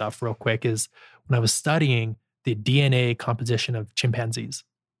nerd stuff real quick, is when I was studying the DNA composition of chimpanzees.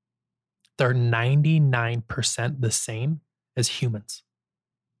 They're 99% the same as humans.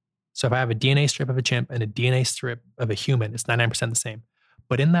 So if I have a DNA strip of a chimp and a DNA strip of a human, it's 99% the same.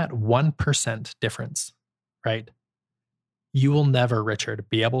 But in that 1% difference, right, you will never, Richard,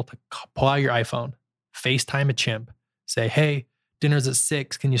 be able to pull out your iPhone, FaceTime a chimp, say, hey, dinner's at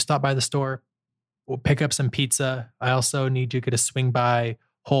 6. Can you stop by the store? We'll pick up some pizza. I also need you to swing by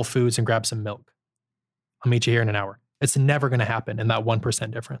Whole Foods and grab some milk. I'll meet you here in an hour. It's never going to happen in that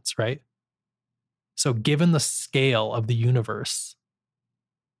 1% difference, right? So given the scale of the universe,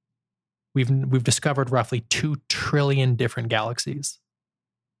 we've discovered roughly 2 trillion different galaxies.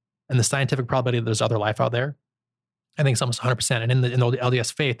 And the scientific probability that there's other life out there, I think it's almost 100%. And in the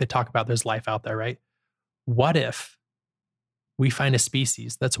LDS faith, they talk about there's life out there, right? What if we find a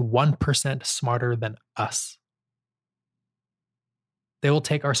species that's 1% smarter than us? They will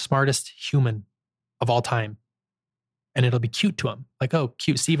take our smartest human of all time, and it'll be cute to them. Like, oh,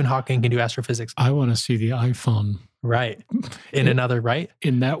 cute, Stephen Hawking can do astrophysics. I want to see the iPhone. Right. In another, right?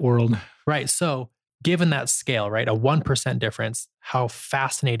 In that world. Right. So given that scale, right, a 1% difference, how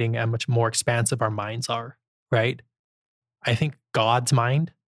fascinating and much more expansive our minds are, right? I think God's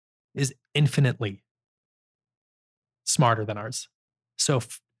mind is infinitely smarter than ours. So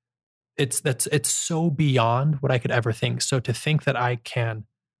it's so beyond what I could ever think. So to think that I can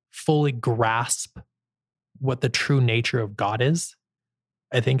fully grasp what the true nature of God is,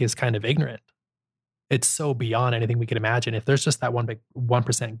 I think is kind of ignorant. It's so beyond anything we could imagine. If there's just that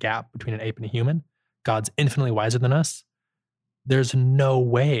 1% gap between an ape and a human, God's infinitely wiser than us. There's no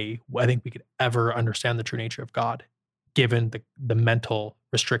way I think we could ever understand the true nature of God, given the mental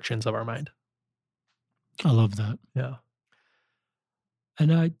restrictions of our mind. I love that. Yeah.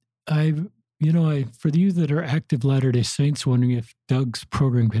 And I for you that are active Latter-day Saints, wondering if Doug's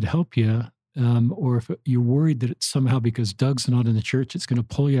program could help you, or if you're worried that it's somehow because Doug's not in the church, it's going to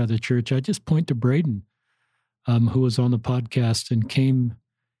pull you out of the church, I just point to Braden, who was on the podcast and came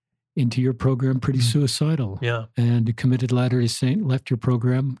into your program pretty suicidal. Yeah. And committed Latter-day Saint, left your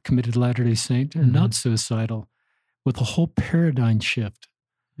program, committed Latter-day Saint, and not suicidal, with a whole paradigm shift.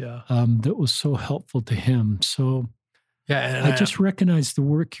 Yeah. That was so helpful to him. So yeah, and I just recognize the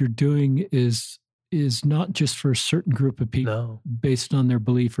work you're doing is not just for a certain group of people based on their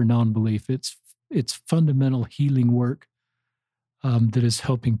belief or non-belief. It's fundamental healing work that is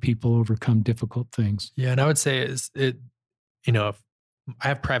helping people overcome difficult things. Yeah, and I would say if I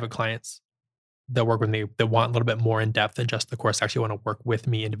have private clients that work with me that want a little bit more in depth than just the course, actually want to work with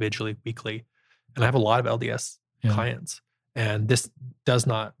me individually, weekly. And I have a lot of LDS clients. And this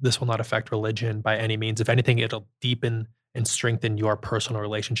will not affect religion by any means. If anything, it'll deepen and strengthen your personal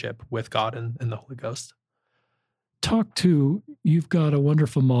relationship with God and the Holy Ghost. You've got a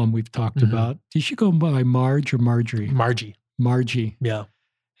wonderful mom we've talked about. Did she go by Marge or Marjorie? Margie. Yeah.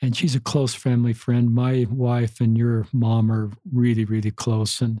 And she's a close family friend. My wife and your mom are really, really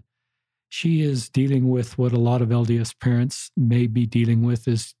close. And she is dealing with what a lot of LDS parents may be dealing with,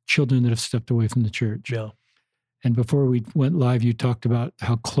 is children that have stepped away from the church. Yeah. And before we went live, you talked about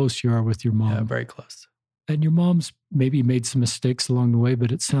how close you are with your mom. Yeah, very close. And your mom's maybe made some mistakes along the way,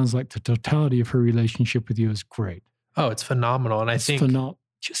 but it sounds like the totality of her relationship with you is great. Oh, it's phenomenal. And I think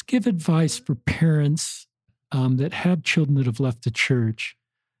just give advice for parents that have children that have left the church,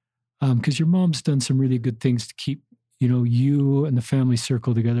 because your mom's done some really good things to keep, you and the family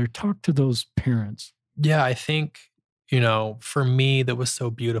circle together. Talk to those parents. Yeah, I think, for me, that was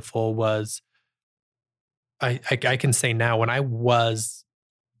so beautiful was I can say now, when I was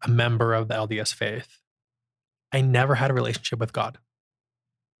a member of the LDS faith, I never had a relationship with God.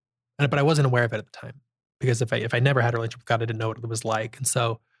 but I wasn't aware of it at the time, because if I never had a relationship with God, I didn't know what it was like. And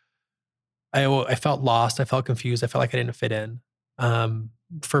so I felt lost. I felt confused. I felt like I didn't fit in.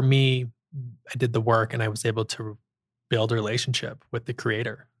 For me, I did the work and I was able to build a relationship with the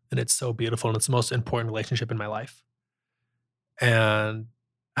Creator. And it's so beautiful. And it's the most important relationship in my life. And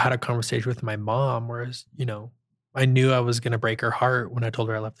I had a conversation with my mom where, I knew I was going to break her heart when I told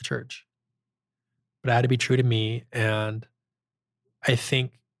her I left the church. But I had to be true to me. And I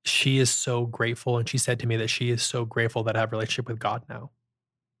think she is so grateful. And she said to me that she is so grateful that I have a relationship with God now.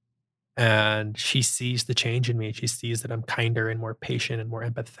 And she sees the change in me. She sees that I'm kinder and more patient and more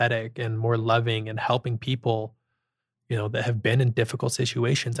empathetic and more loving and helping people, that have been in difficult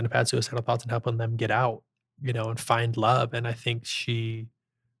situations and have had suicidal thoughts, and helping them get out, and find love. And I think she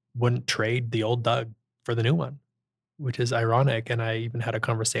wouldn't trade the old Doug for the new one, which is ironic. And I even had a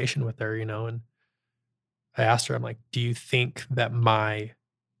conversation with her, and I asked her, I'm like, do you think that my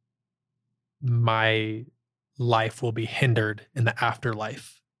life will be hindered in the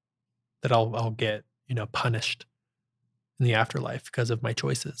afterlife? That I'll get, punished in the afterlife because of my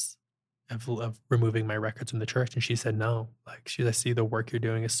choices of removing my records from the church? And she said, no. Like, I see the work you're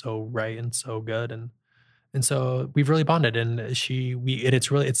doing is so right and so good. And so we've really bonded. And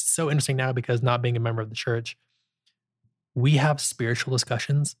it's so interesting now, because not being a member of the church, we have spiritual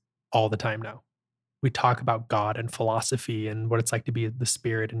discussions all the time now. We talk about God and philosophy and what it's like to be the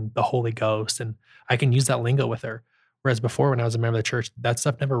Spirit and the Holy Ghost. And I can use that lingo with her. Whereas before, when I was a member of the church, that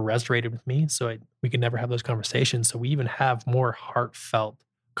stuff never resonated with me. So we could never have those conversations. So we even have more heartfelt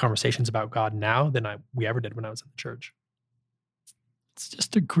conversations about God now than we ever did when I was in the church. It's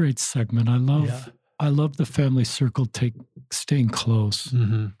just a great segment. I love the family circle staying close.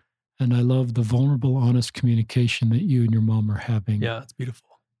 Mm-hmm. And I love the vulnerable, honest communication that you and your mom are having. Yeah, it's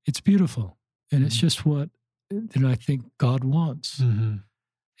beautiful. It's beautiful. And it's just what I think God wants. Mm-hmm.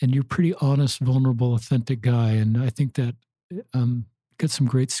 And you're a pretty honest, vulnerable, authentic guy. And I think that got some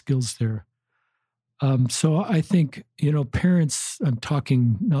great skills there. So I think, parents, I'm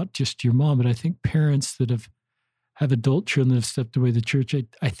talking not just your mom, but I think parents that have adult children that have stepped away the church,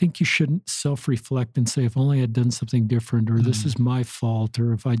 I think you shouldn't self-reflect and say, if only I'd done something different, or this is my fault,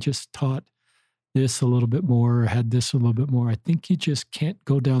 or if I just taught this a little bit more, or had this a little bit more. I think you just can't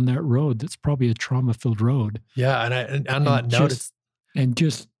go down that road. That's probably a trauma-filled road. Yeah, and on that note, and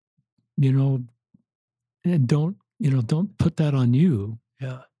don't put that on you.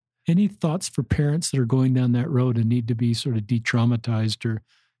 Yeah. Any thoughts for parents that are going down that road and need to be sort of de-traumatized or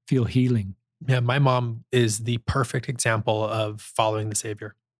feel healing? Yeah, my mom is the perfect example of following the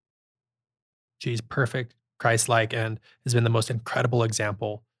Savior. She's perfect, Christ-like, and has been the most incredible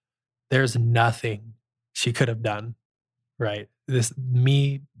example. There's nothing she could have done, right?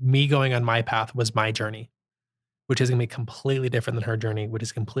 Me going on my path was my journey, which is going to be completely different than her journey, which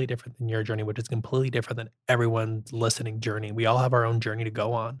is completely different than your journey, which is completely different than everyone's listening journey. We all have our own journey to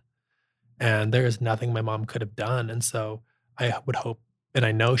go on. And there is nothing my mom could have done. And so I would hope, and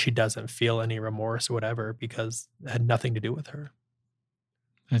I know she doesn't feel any remorse or whatever, because it had nothing to do with her.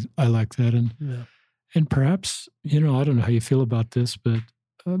 I like that. And perhaps, I don't know how you feel about this, but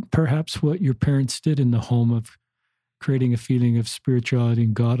perhaps what your parents did in the home of creating a feeling of spirituality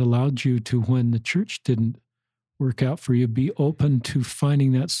and God allowed you to, when the church didn't work out for you, be open to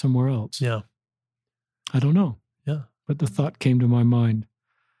finding that somewhere else. Yeah. I don't know. Yeah. But the thought came to my mind.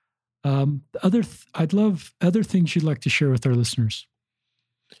 I'd love other things you'd like to share with our listeners.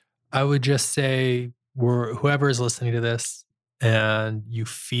 I would just say, whoever is listening to this and you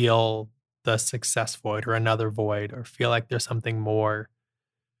feel the success void or another void, or feel like there's something more,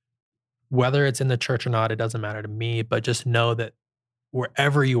 whether it's in the church or not, it doesn't matter to me, but just know that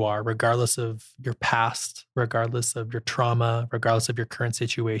wherever you are, regardless of your past, regardless of your trauma, regardless of your current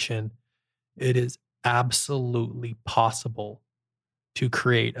situation, it is absolutely possible to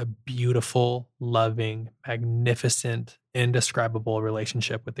create a beautiful, loving, magnificent, indescribable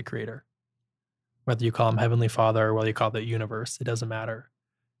relationship with the Creator. Whether you call him Heavenly Father or whether you call it the universe, it doesn't matter.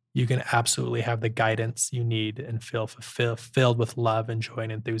 You can absolutely have the guidance you need and feel filled with love and joy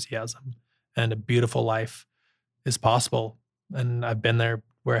and enthusiasm. And a beautiful life is possible. And I've been there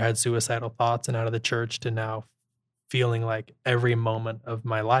where I had suicidal thoughts and out of the church, to now feeling like every moment of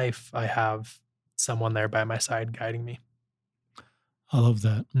my life, I have someone there by my side guiding me. I love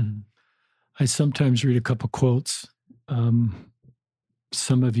that. Mm-hmm. I sometimes read a couple quotes.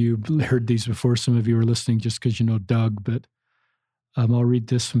 Some of you heard these before. Some of you are listening just because you know Doug, but I'll read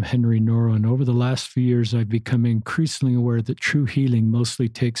this from Henry Nouwen. Over the last few years, I've become increasingly aware that true healing mostly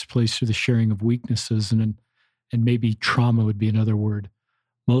takes place through the sharing of weaknesses, and maybe trauma would be another word.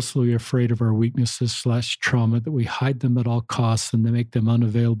 mostly afraid of our weaknesses / trauma, that we hide them at all costs and they make them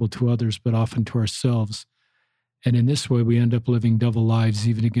unavailable to others, but often to ourselves. And in this way, we end up living double lives,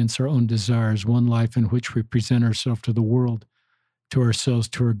 even against our own desires. One life in which we present ourselves to the world, to ourselves,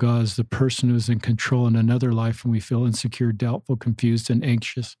 to our God, as the person who is in control, and another life when we feel insecure, doubtful, confused, and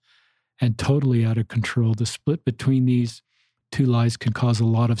anxious, and totally out of control. The split between these two lives can cause a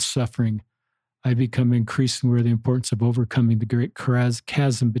lot of suffering. I become increasingly aware of the importance of overcoming the great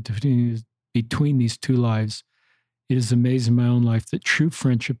chasm between these two lives. It is amazing in my own life that true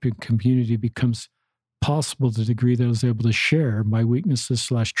friendship and community becomes possible to the degree that I was able to share my weaknesses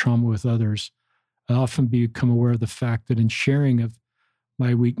 / trauma with others. I often become aware of the fact that in sharing of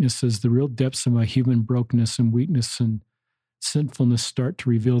my weaknesses, the real depths of my human brokenness and weakness and sinfulness start to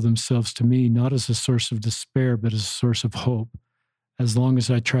reveal themselves to me, not as a source of despair, but as a source of hope. As long as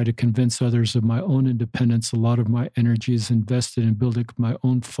I try to convince others of my own independence, a lot of my energy is invested in building my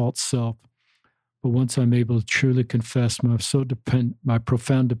own false self. But once I'm able to truly confess my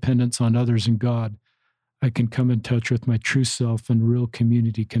profound dependence on others and God, I can come in touch with my true self and real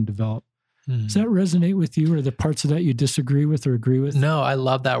community can develop. Does that resonate with you, or the parts of that you disagree with or agree with? No, I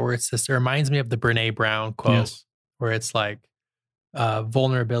love that word, sister. It reminds me of the Brene Brown quote, where it's like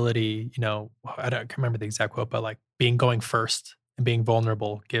vulnerability, I can't remember the exact quote, but like going first and being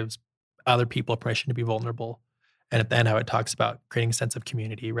vulnerable gives other people permission to be vulnerable. And at the end, how it talks about creating a sense of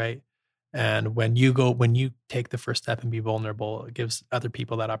community, right? And when you take the first step and be vulnerable, it gives other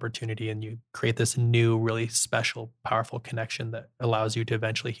people that opportunity, and you create this new, really special, powerful connection that allows you to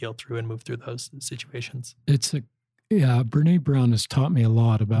eventually heal through and move through those situations. Brene Brown has taught me a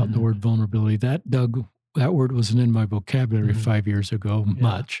lot about the word vulnerability. That word wasn't in my vocabulary 5 years ago,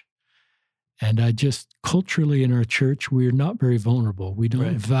 much. And I just, culturally in our church, we're not very vulnerable. We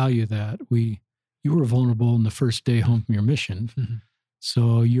don't value that. You were vulnerable on the first day home from your mission. Mm-hmm.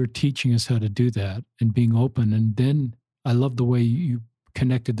 So you're teaching us how to do that and being open. And then I love the way you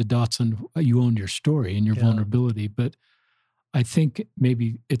connected the dots on you owned your story and your vulnerability. But I think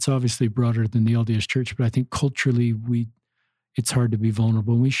maybe it's obviously broader than the LDS Church, but I think culturally it's hard to be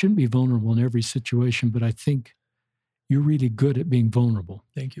vulnerable. And we shouldn't be vulnerable in every situation, but I think you're really good at being vulnerable.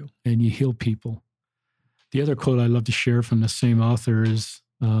 Thank you. And you heal people. The other quote I love to share from the same author is,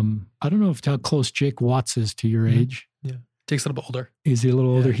 I don't know how close Jake Watts is to your age. Yeah. Jake's a little bit older. Is he a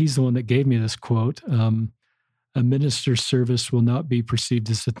little older? He's the one that gave me this quote. A minister's service will not be perceived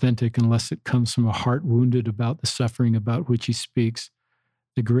as authentic unless it comes from a heart wounded about the suffering about which he speaks.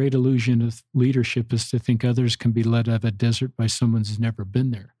 The great illusion of leadership is to think others can be led out of a desert by someone who's never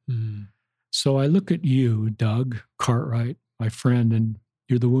been there. Mm. So I look at you, Doug Cartwright, my friend, and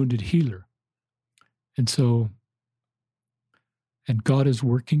you're the wounded healer. And God is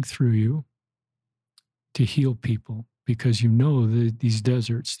working through you to heal people because you know these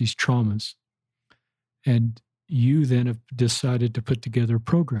deserts, these traumas. And you then have decided to put together a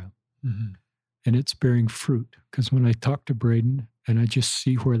program. Mm-hmm. And it's bearing fruit. Because when I talk to Braden and I just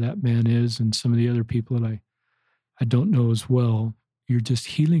see where that man is and some of the other people that I don't know as well, you're just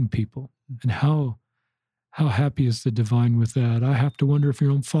healing people. And how happy is the divine with that? I have to wonder if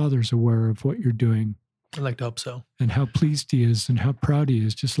your own father's aware of what you're doing. I'd like to hope so. And how pleased he is and how proud he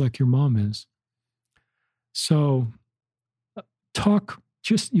is, just like your mom is. So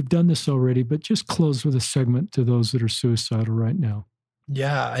you've done this already, but just close with a segment to those that are suicidal right now.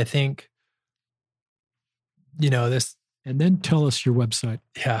 Yeah, I think, this. And then tell us your website.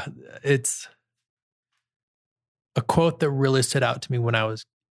 Yeah, it's a quote that really stood out to me when I was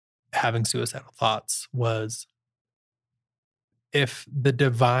having suicidal thoughts was, if the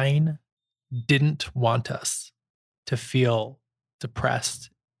divine didn't want us to feel depressed,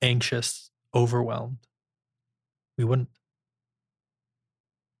 anxious, overwhelmed, we wouldn't.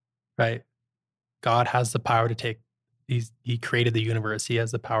 Right? God has the power to take, he created the universe. He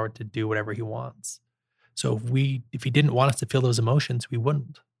has the power to do whatever he wants. So if he didn't want us to feel those emotions, we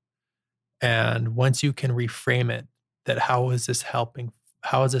wouldn't. And once you can reframe it, that how is this helping?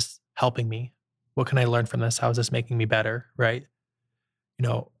 How is this helping me? What can I learn from this? How is this making me better? Right?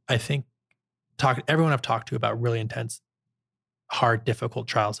 I think everyone I've talked to about really intense, hard, difficult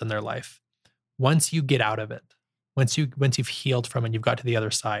trials in their life, once you get out of it, once you've healed from it, you've got to the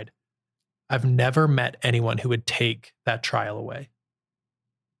other side, I've never met anyone who would take that trial away.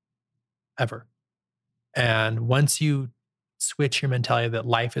 Ever. And once you switch your mentality that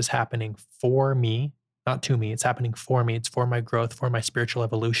life is happening for me, not to me, it's happening for me, it's for my growth, for my spiritual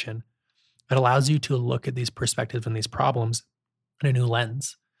evolution, it allows you to look at these perspectives and these problems in a new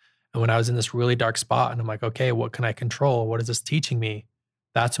lens. And when I was in this really dark spot and I'm like, okay, what can I control? What is this teaching me?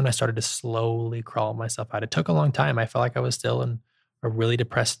 That's when I started to slowly crawl myself out. It took a long time. I felt like I was still in a really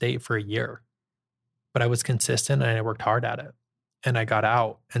depressed state for a year, but I was consistent and I worked hard at it and I got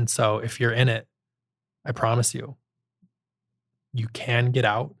out. And so if you're in it, I promise you, you can get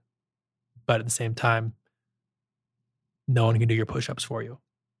out, but at the same time, no one can do your push-ups for you,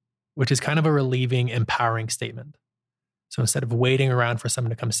 which is kind of a relieving, empowering statement. So instead of waiting around for someone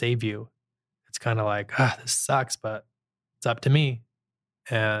to come save you, it's kind of like, this sucks, but it's up to me.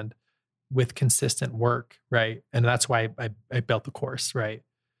 And with consistent work, right? And that's why I built the course, right?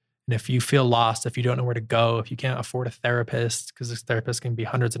 And if you feel lost, if you don't know where to go, if you can't afford a therapist, because this therapist can be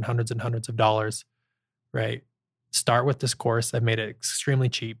hundreds and hundreds and hundreds of dollars, right? Start with this course. I've made it extremely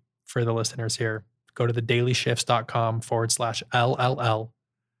cheap for the listeners here. Go to thedailyshifts.com/LLL.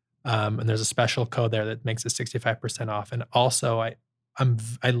 And there's a special code there that makes it 65% off. And also I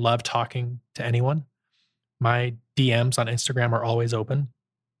love talking to anyone. My DMs on Instagram are always open.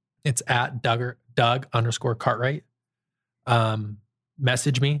 It's at Doug_Cartwright.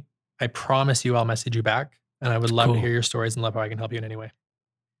 Message me. I promise you I'll message you back. And I would love to hear your stories and love how I can help you in any way.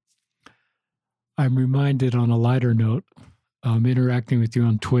 I'm reminded on a lighter note, interacting with you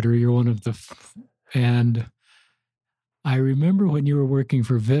on Twitter. You're one of and I remember when you were working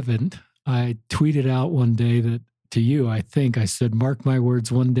for Vivint, I tweeted out one day that to you, I think I said, mark my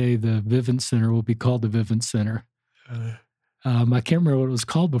words, one day the Vivint Center will be called the Vivint Center. I can't remember what it was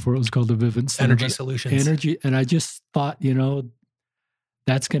called before. It was called the Vivint Center. Energy Solutions. And I just thought,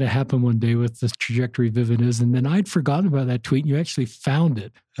 that's going to happen one day with the trajectory Vivint is. And then I'd forgotten about that tweet. And you actually found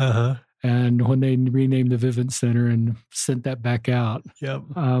it. And when they renamed the Vivint Center and sent that back out,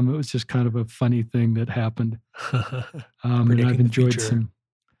 it was just kind of a funny thing that happened. And I've enjoyed some.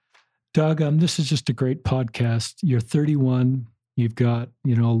 Doug, this is just a great podcast. You're 31. You've got, a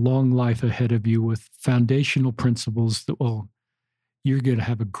long life ahead of you with foundational principles that you're going to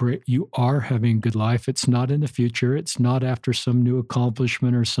have you are having a good life. It's not in the future. It's not after some new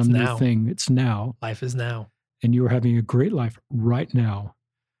accomplishment or some new thing. It's now. Life is now. And you're having a great life right now.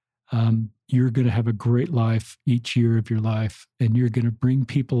 You're going to have a great life each year of your life, and you're going to bring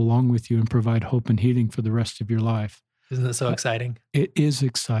people along with you and provide hope and healing for the rest of your life. Isn't that so exciting? It is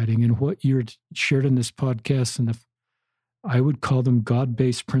exciting. And what you're shared in this podcast and I would call them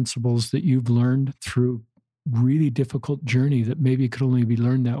God-based principles that you've learned through really difficult journey that maybe could only be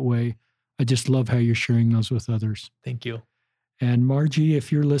learned that way. I just love how you're sharing those with others. Thank you. And Margie,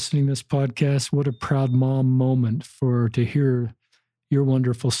 if you're listening to this podcast, what a proud mom moment to hear your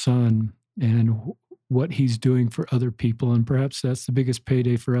wonderful son and what he's doing for other people. And perhaps that's the biggest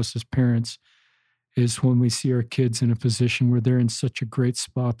payday for us as parents is when we see our kids in a position where they're in such a great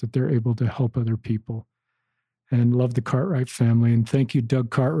spot that they're able to help other people. And love the Cartwright family. And thank you, Doug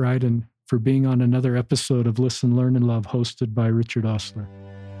Cartwright, and for being on another episode of Listen, Learn, and Love, hosted by Richard Ostler.